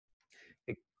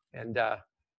 And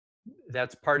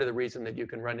that's part of the reason that you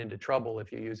can run into trouble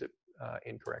if you use it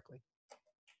incorrectly.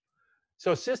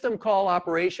 So system call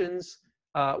operations,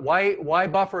 why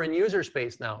buffer in user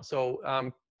space now?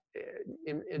 So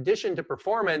in addition to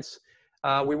performance,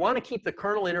 we want to keep the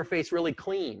kernel interface really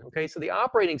clean. Okay, so the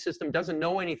operating system doesn't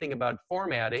know anything about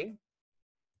formatting.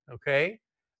 Okay,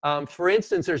 for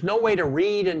instance, there's no way to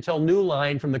read until new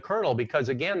line from the kernel because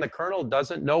again, the kernel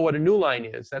doesn't know what a new line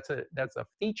is. That's a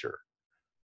feature.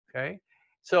 Okay,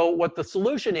 so what the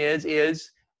solution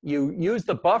is you use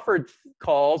the buffered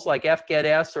calls like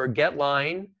fgetS or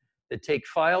getLine that take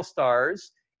file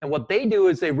stars. And what they do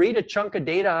is they read a chunk of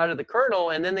data out of the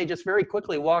kernel, and then they just very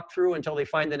quickly walk through until they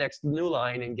find the next new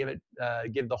line and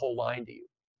give the whole line to you.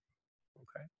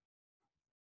 Okay.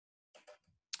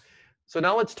 So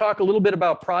now let's talk a little bit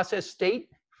about process state.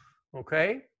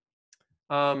 Okay.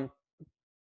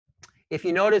 If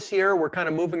you notice here, we're kind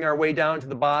of moving our way down to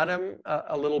the bottom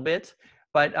a little bit.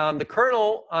 But the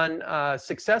kernel on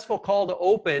successful call to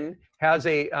open has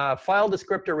a file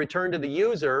descriptor returned to the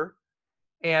user,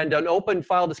 and an open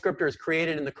file descriptor is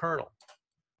created in the kernel.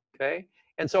 Okay,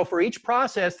 and so for each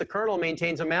process, the kernel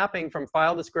maintains a mapping from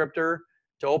file descriptor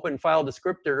to open file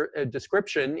descriptor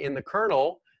description in the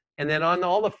kernel, and then on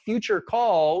all the future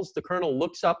calls, the kernel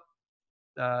looks up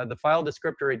the file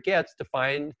descriptor it gets to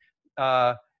find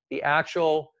the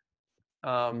actual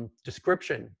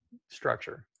description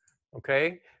structure.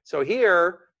 Okay, so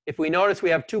here, if we notice we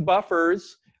have two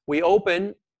buffers, we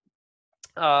open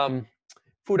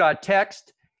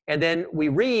foo.text, and then we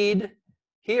read,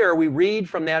 here we read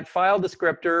from that file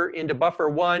descriptor into buffer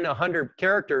 1, 100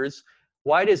 characters.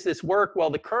 Why does this work? Well,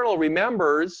 the kernel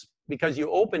remembers, because you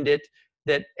opened it,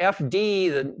 that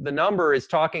FD, the number, is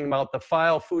talking about the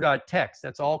file foo.text.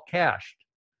 That's all cached.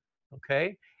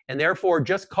 Okay, and therefore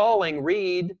just calling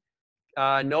read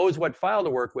knows what file to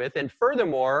work with, and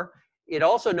furthermore, it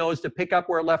also knows to pick up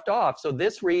where it left off. So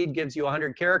this read gives you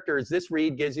 100 characters. This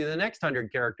read gives you the next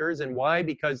 100 characters. And why?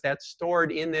 Because that's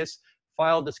stored in this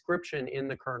file description in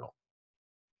the kernel.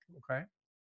 Okay.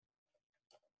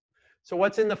 So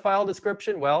what's in the file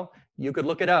description? Well, you could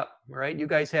look it up, right? You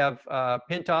guys have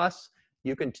Pintos.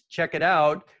 You can check it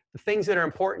out. The things that are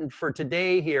important for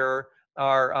today here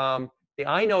are the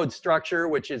inode structure,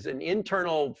 which is an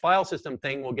internal file system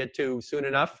thing we'll get to soon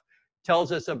enough.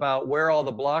 Tells us about where all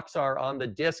the blocks are on the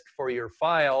disk for your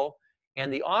file,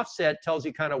 and the offset tells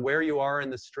you kind of where you are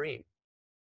in the stream.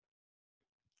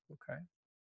 Okay.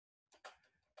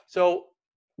 So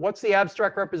what's the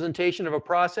abstract representation of a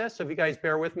process? So if you guys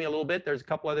bear with me a little bit, there's a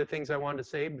couple other things I wanted to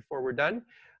say before we're done.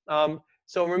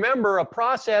 So remember, a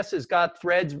process has got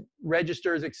threads,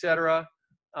 registers, etc.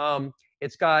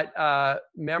 It's got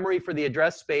memory for the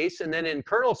address space, and then in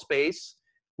kernel space,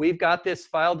 we've got this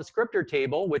file descriptor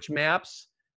table, which maps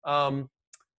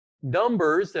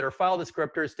numbers that are file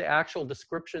descriptors to actual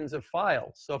descriptions of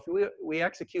files. So if we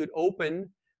execute open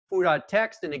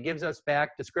foo.text and it gives us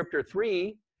back descriptor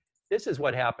 3, this is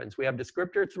what happens. We have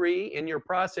descriptor 3 in your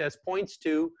process points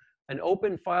to an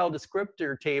open file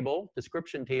descriptor table,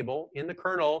 description table in the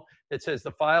kernel that says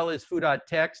the file is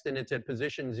foo.text and it's at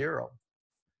position 0.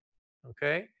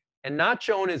 Okay, and not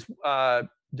shown is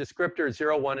descriptor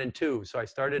 0, 1, and 2. So I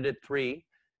started at 3,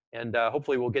 and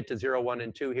hopefully we'll get to 0, 1,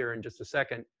 and 2 here in just a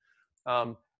second.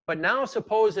 But now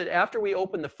suppose that after we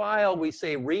open the file, we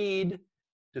say read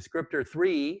descriptor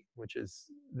 3, which is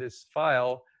this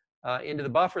file, into the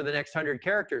buffer the next 100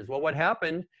 characters. Well, what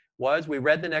happened was we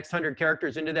read the next 100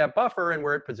 characters into that buffer, and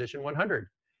we're at position 100.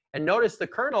 And notice the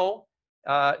kernel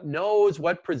knows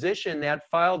what position that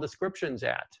file description's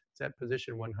at. It's at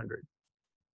position 100.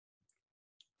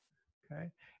 Okay.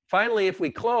 Finally, if we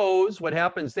close, what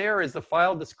happens there is the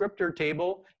file descriptor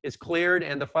table is cleared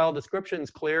and the file description is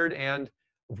cleared, and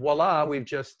voila, we've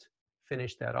just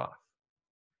finished that off.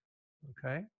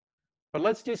 Okay. But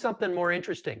let's do something more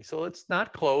interesting. So let's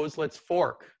not close, let's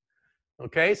fork.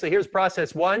 Okay, so here's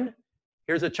process one.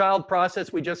 Here's a child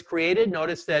process we just created.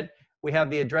 Notice that we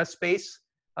have the address space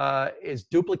is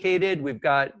duplicated. We've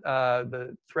got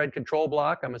the thread control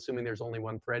block. I'm assuming there's only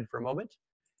one thread for a moment.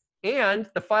 And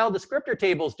the file descriptor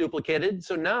table is duplicated.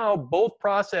 So now both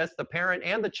process, the parent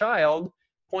and the child,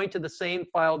 point to the same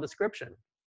file description.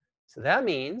 So that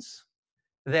means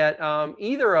that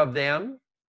either of them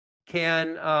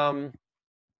can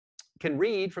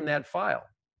read from that file.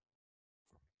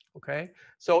 Okay,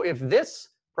 so if this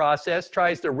process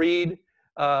tries to read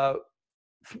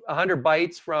 100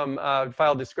 bytes from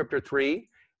file descriptor 3,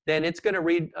 then it's going to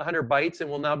read 100 bytes and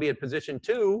will now be at position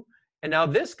 2. And now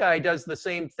this guy does the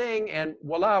same thing, and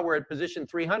voila, we're at position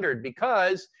 300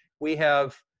 because we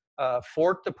have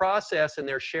forked the process and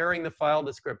they're sharing the file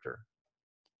descriptor.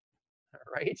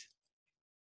 All right,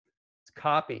 it's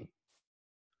copied.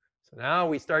 So now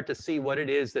we start to see what it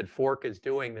is that fork is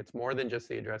doing that's more than just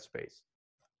the address space.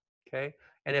 Okay,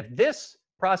 and if this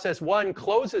process one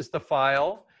closes the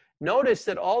file, notice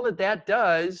that all that that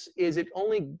does is it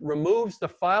only removes the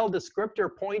file descriptor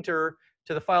pointer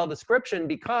to the file description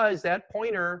because that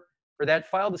pointer or that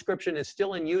file description is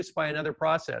still in use by another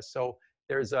process. So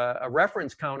there's a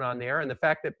reference count on there, and the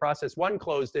fact that process one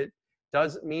closed it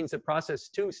means that process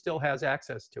two still has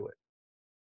access to it.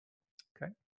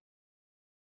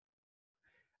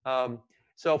 Okay.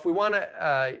 So if we want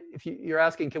to, if you're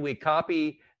asking, can we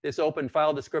copy this open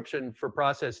file description for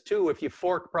process 2? If you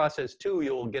fork process 2,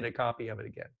 you'll get a copy of it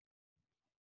again.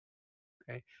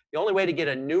 Okay. The only way to get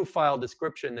a new file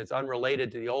description that's unrelated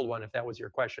to the old one, if that was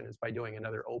your question, is by doing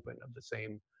another open of the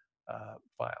same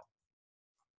file.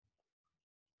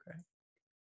 Okay.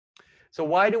 So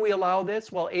why do we allow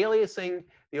this? Well, aliasing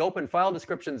the open file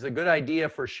description is a good idea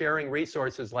for sharing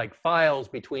resources like files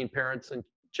between parents and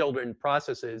children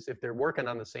processes if they're working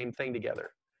on the same thing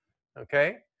together.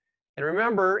 Okay. And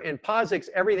remember, in POSIX,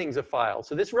 everything's a file.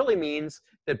 So this really means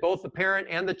that both the parent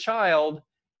and the child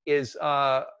is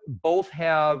both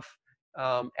have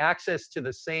access to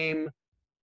the same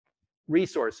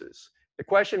resources. The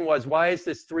question was, why is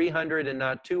this 300 and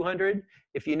not 200?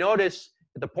 If you notice,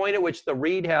 at the point at which the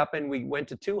read happened, we went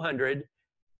to 200.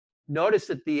 Notice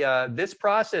that this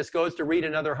process goes to read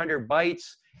another 100 bytes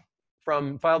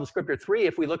from file descriptor 3.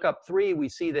 If we look up 3, we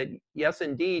see that, yes,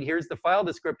 indeed, here's the file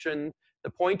description. The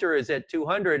pointer is at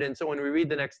 200, and so when we read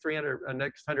the next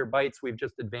 100 bytes, we've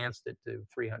just advanced it to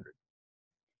 300.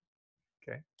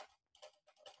 Okay.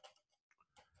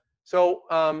 So,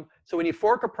 so when you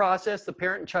fork a process, the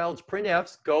parent and child's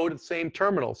printfs go to the same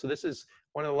terminal. So this is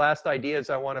one of the last ideas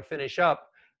I want to finish up.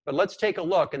 But let's take a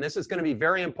look, and this is going to be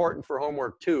very important for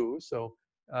homework 2. So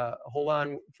hold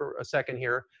on for a second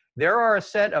here. There are a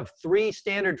set of 3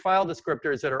 standard file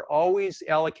descriptors that are always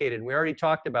allocated. We already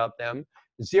talked about them.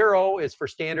 0 is for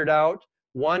standard out,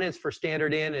 1 is for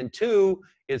standard in, and 2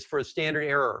 is for standard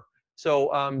error.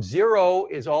 So 0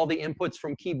 is all the inputs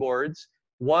from keyboards,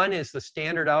 1 is the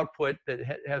standard output that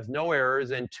has no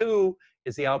errors, and 2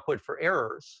 is the output for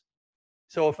errors.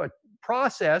 So if a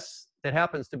process that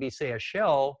happens to be, say, a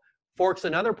shell, forks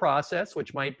another process,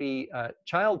 which might be a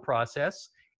child process,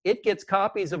 it gets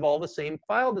copies of all the same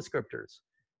file descriptors.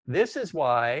 This is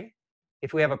why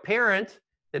if we have a parent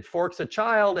that forks a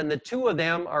child and the 2 of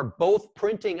them are both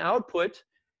printing output,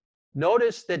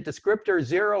 notice that descriptor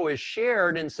 0 is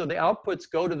shared, and so the outputs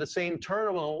go to the same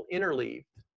terminal interleaved.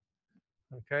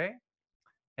 Okay?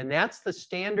 And that's the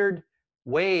standard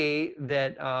way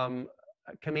that a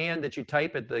command that you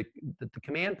type at the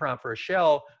command prompt for a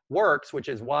shell works, which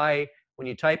is why when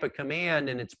you type a command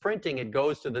and it's printing, it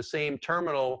goes to the same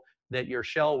terminal that your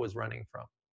shell was running from.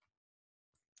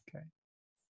 Okay.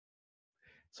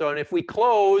 So, and if we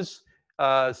close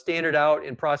standard out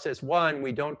in process 1,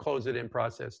 we don't close it in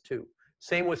process 2.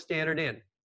 Same with standard in.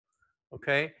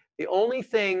 Okay. The only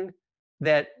thing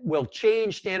that will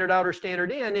change standard out or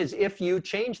standard in is if you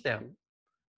change them.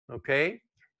 Okay.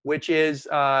 Which is,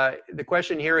 the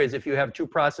question here is, if you have 2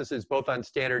 processes both on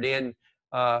standard in,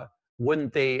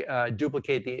 wouldn't they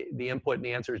duplicate the input? And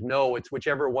the answer is no. It's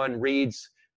whichever one reads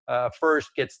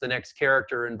first gets the next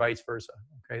character and vice versa.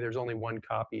 Okay, there's only one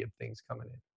copy of things coming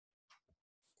in.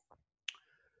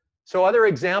 So other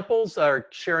examples are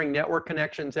sharing network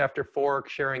connections after fork,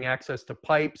 sharing access to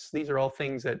pipes. These are all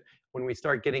things that when we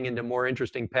start getting into more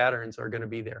interesting patterns are going to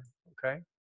be there, okay?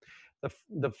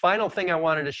 The final thing I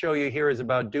wanted to show you here is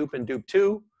about dupe and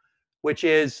dupe2, which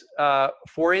is,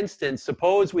 for instance,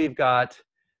 suppose we've got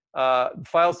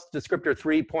file descriptor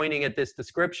 3 pointing at this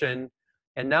description,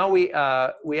 and now we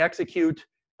execute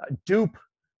dupe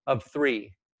of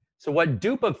 3. So what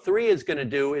dupe of 3 is going to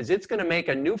do is it's going to make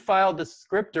a new file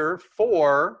descriptor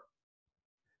 4,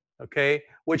 okay,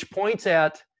 which points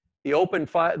at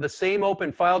the same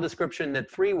open file description that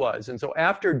 3 was. And so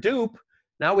after dupe,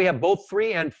 now we have both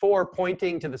 3 and 4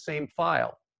 pointing to the same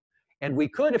file. And we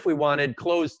could, if we wanted,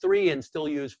 close 3 and still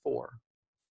use 4.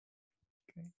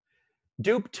 Okay.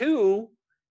 Dupe2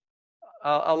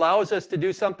 allows us to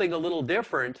do something a little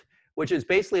different, which is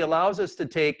basically allows us to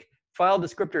take file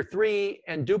descriptor 3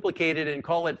 and duplicate it and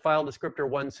call it file descriptor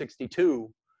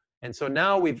 162. And so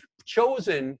now we've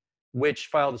chosen which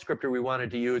file descriptor we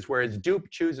wanted to use, whereas dupe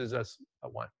chooses us a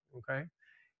 1. Okay.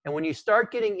 And when you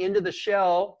start getting into the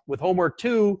shell with homework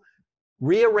 2,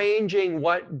 rearranging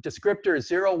what descriptors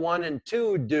 0, 1, and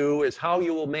 2 do is how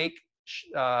you will make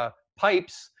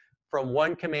pipes from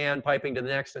one command piping to the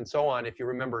next and so on. If you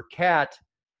remember cat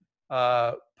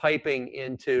piping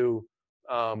into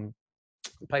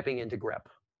grep.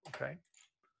 Okay.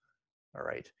 All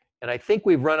right. And I think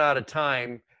we've run out of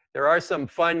time. There are some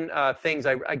fun things.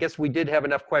 I guess we did have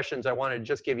enough questions. I wanted to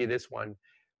just give you this one,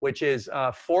 which is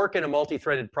fork in a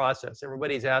multi-threaded process.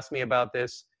 Everybody's asked me about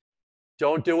this.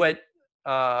 Don't do it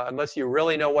unless you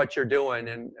really know what you're doing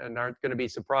and aren't going to be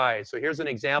surprised. So here's an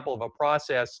example of a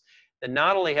process that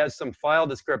not only has some file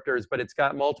descriptors, but it's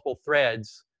got multiple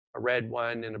threads, a red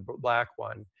one and a black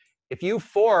one. If you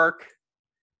fork,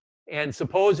 and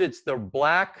suppose it's the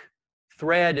black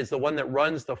thread is the one that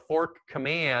runs the fork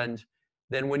command,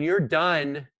 then when you're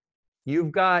done,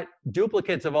 you've got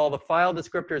duplicates of all the file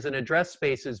descriptors and address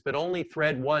spaces, but only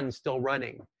thread 1 still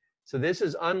running. So this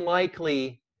is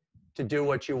unlikely to do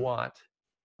what you want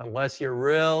unless you're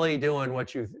really doing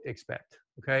what you expect,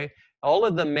 okay? All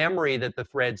of the memory that the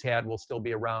threads had will still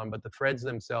be around, but the threads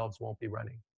themselves won't be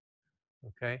running,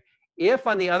 okay? If,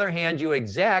 on the other hand, you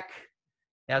exec,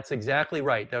 that's exactly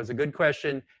right. That was a good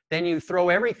question. Then you throw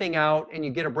everything out and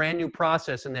you get a brand new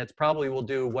process, and that's probably will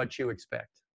do what you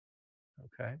expect,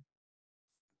 okay?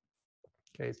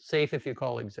 Okay, it's safe if you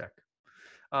call exec.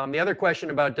 The other question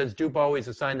about does dupe always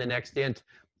assign the next int?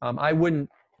 I wouldn't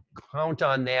count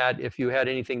on that. If you had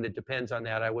anything that depends on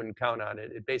that, I wouldn't count on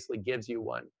it. It basically gives you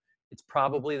one. It's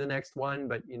probably the next one,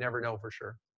 but you never know for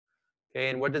sure. Okay,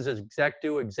 and what does exec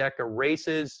do? Exec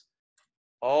erases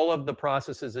all of the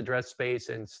process's address space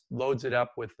and loads it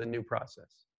up with the new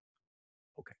process.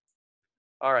 Okay.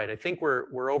 All right, I think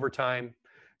we're over time.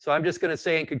 So I'm just going to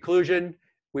say in conclusion,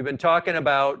 we've been talking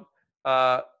about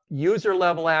user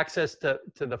level access to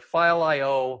the file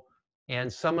I/O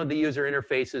and some of the user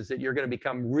interfaces that you're going to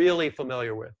become really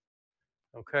familiar with.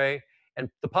 Okay, and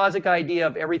the POSIX idea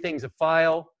of everything's a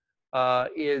file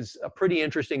is a pretty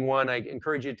interesting one. I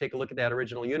encourage you to take a look at that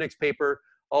original Unix paper.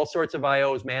 All sorts of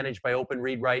I/Os managed by open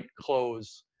read write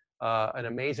close, an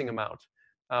amazing amount.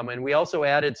 And we also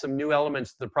added some new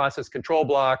elements to the process control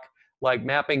block, like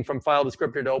mapping from file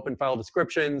descriptor to open file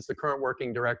descriptions, the current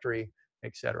working directory,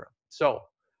 etc. So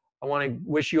I want to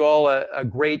wish you all a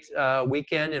great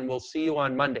weekend, and we'll see you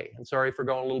on Monday. I'm sorry for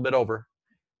going a little bit over.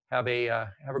 Have a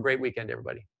great weekend,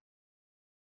 everybody.